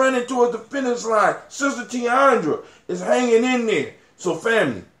that's running towards the finish line, Sister Tiandra is hanging in there. So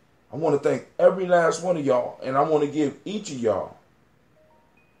family, I want to thank every last one of y'all, and I want to give each of y'all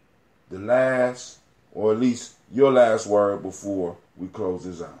the last, or at least your last word before we close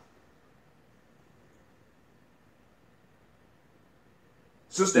this out.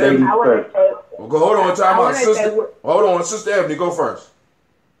 Sister Ebony. Hold on, time out. Hold on, Sister Ebony, go first.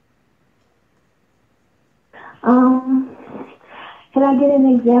 Can I get an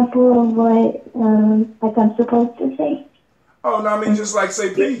example of what like I'm supposed to say? Oh, no, I mean, just like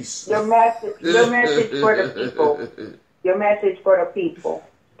say peace. Your message for the people. Your message for the people.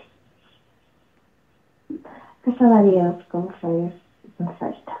 Can somebody else go first? It's my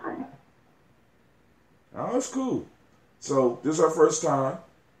first time. Oh, it's cool. So this is our first time,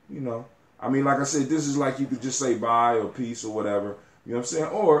 you know. I mean, like I said, this is like you could just say bye or peace or whatever. You know what I'm saying?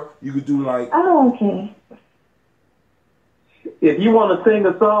 Or you could do like... Oh, okay. If you want to sing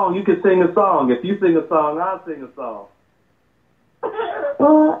a song, you can sing a song. If you sing a song, I'll sing a song.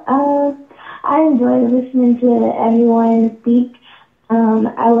 Well, I enjoy listening to everyone speak.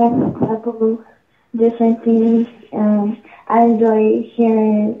 I learned a couple different things. I enjoy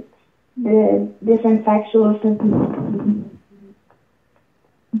hearing the different factual things.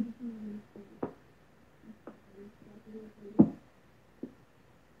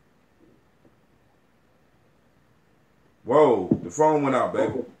 Whoa, the phone went out,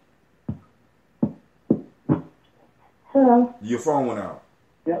 baby. Hello? Your phone went out.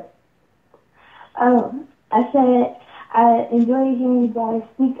 Yep. Oh, I said I enjoy hearing you guys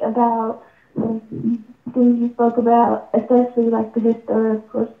speak about things you spoke about, especially like the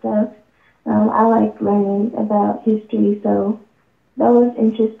historical stuff. I like learning about history, so that was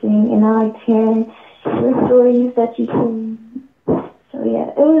interesting, and I liked hearing your stories that you told. So yeah,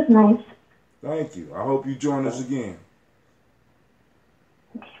 it was nice. Thank you. I hope you join us again.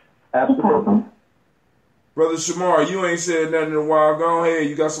 Absolutely. No problem. Brother Shamar, you ain't said nothing in a while. Go ahead.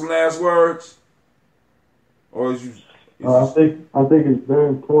 You got some last words? Or is you... I think it's very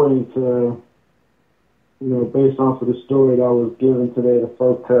important to, based off of the story that was given today, the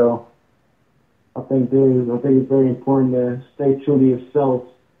folktale. I think it's very important to stay true to yourself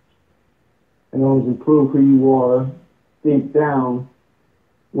and always improve who you are deep down,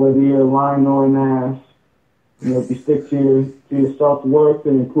 whether you're a lion or an ass. If you stick to your self-worth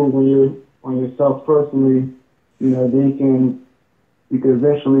and improve on yourself personally, then you can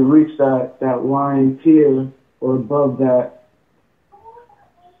eventually reach that lion tier or above that.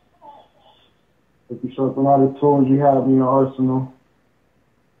 If you sharpen all the tools you have in your arsenal.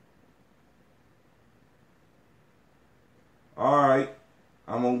 All right.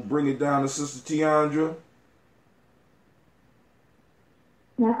 I'm going to bring it down to Sister Tiandra.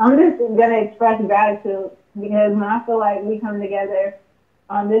 Now, I'm just going to express gratitude because when I feel like we come together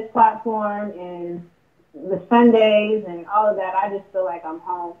on this platform and the Sundays and all of that, I just feel like I'm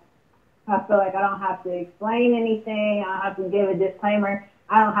home. I feel like I don't have to explain anything. I don't have to give a disclaimer.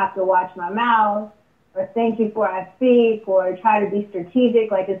 I don't have to watch my mouth or think before I speak or try to be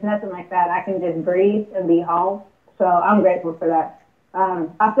strategic. Like, it's nothing like that. I can just breathe and be home. So I'm grateful for that.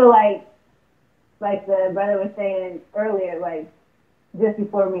 I feel like the brother was saying earlier, like, just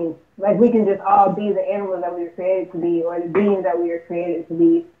before me, like, we can just all be the animals that we were created to be or the beings that we were created to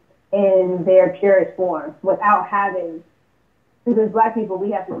be in their purest form without having, because as Black people,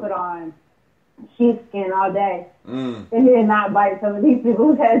 we have to put on sheepskin all day and then not bite some of these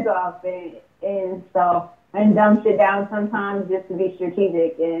people's heads off and dumb shit down sometimes just to be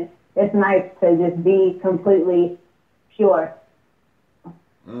strategic. And it's nice to just be completely pure.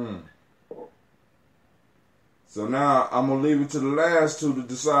 So now I'm going to leave it to the last two to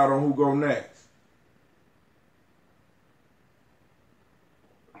decide on who go next.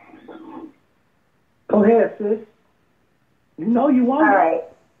 Go ahead, sis. You know you want All right.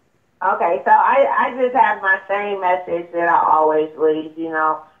 Okay, so I just have my same message that I always leave.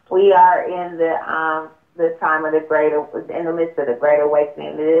 We are in the time of in the midst of the great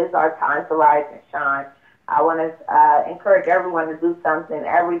awakening. It is our time to rise and shine. I want to encourage everyone to do something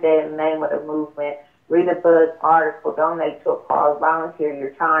every day in the name of the movement. Read a book, article, donate to a cause, volunteer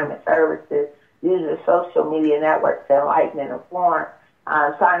your time and services, use your social media networks to enlighten and inform,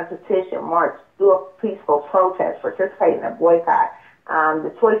 sign a petition, march, do a peaceful protest, participate in a boycott.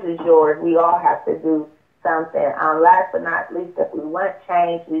 The choice is yours. We all have to do something. Last but not least, if we want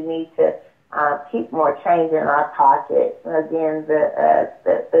change, we need to keep more change in our pocket. Again,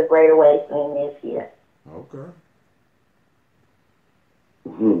 the Great Awakening is here. Okay.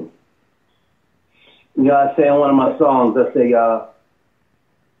 Mm-hmm. I say in one of my songs, I say, oh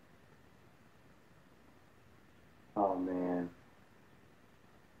man,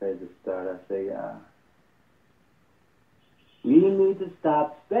 where's the start? I say, we need to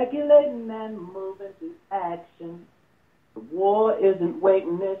stop speculating and move into action. The war isn't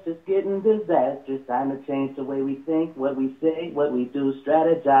waiting, it's just getting disastrous. Time to change the way we think, what we say, what we do,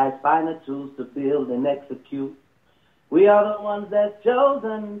 strategize, find the tools to build and execute. We are the ones that's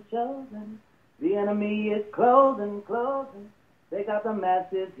chosen. The enemy is closing. They got the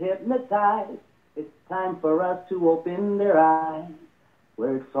masses hypnotized. It's time for us to open their eyes.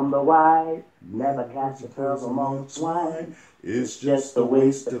 Words from the wise, never cast your pearls among swine. It's just a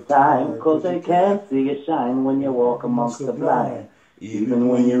waste of time, 'cause they can't see you shine when you walk amongst the blind, even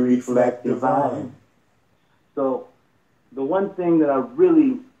when you reflect divine. So the one thing that I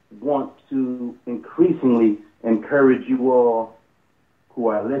really want to increasingly encourage you all who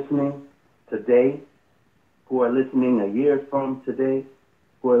are listening today, who are listening a year from today,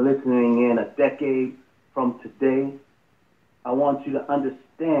 who are listening in a decade from today, I want you to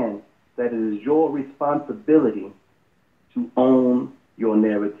understand that it is your responsibility to own your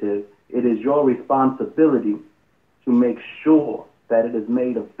narrative. It is your responsibility to make sure that it is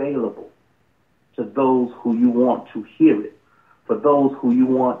made available to those who you want to hear it, for those who you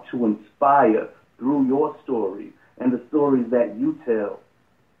want to inspire through your story and the stories that you tell,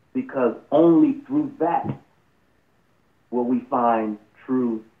 because only through that will we find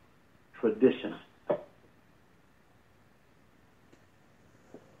true tradition.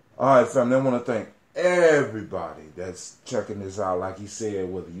 All right, family, I want to thank everybody that's checking this out. Like he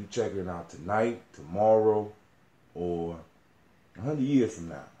said, whether you checking it out tonight, tomorrow, or 100 years from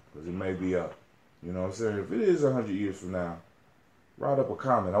now, because it may be up. You know what I'm saying? If it is 100 years from now, write up a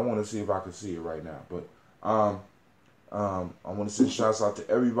comment. I want to see if I can see it right now. But I want to send shouts out to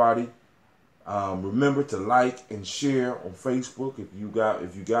everybody. Remember to like and share on Facebook. If you got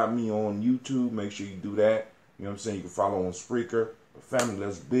me on YouTube, make sure you do that. You know what I'm saying? You can follow on Spreaker. But family,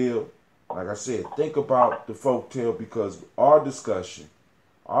 let's build. Like I said, think about the folktale, because our discussion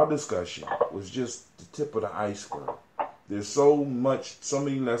was just the tip of the iceberg. There's so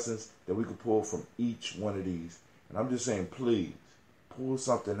many lessons that we could pull from each one of these. And I'm just saying, please, pull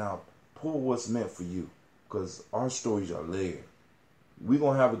something out. Pull what's meant for you, because our stories are layered. We're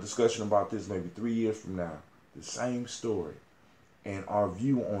going to have a discussion about this maybe 3 years from now. The same story. And our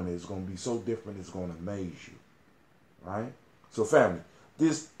view on it is going to be so different, it's going to amaze you. Right? So family,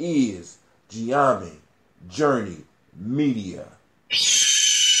 this is Gye-Nyame Journey Media.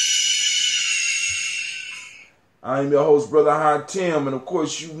 I'm your host, Brother High Tim, and of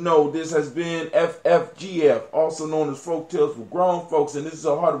course you know this has been FFGF, also known as Folk Tales for Grown Folks, and this is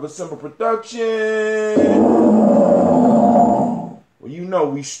a Heart of a Simple production. Well, you know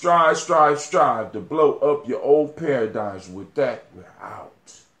we strive to blow up your old paradigms. With that, we're out.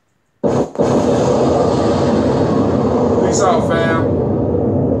 Peace out, fam.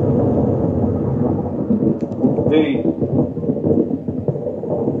 Peace.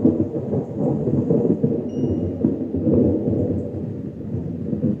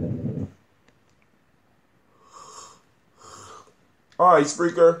 All right,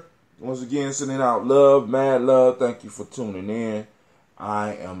 Spreaker. Once again, sending out love, mad love. Thank you for tuning in.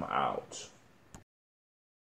 I am out.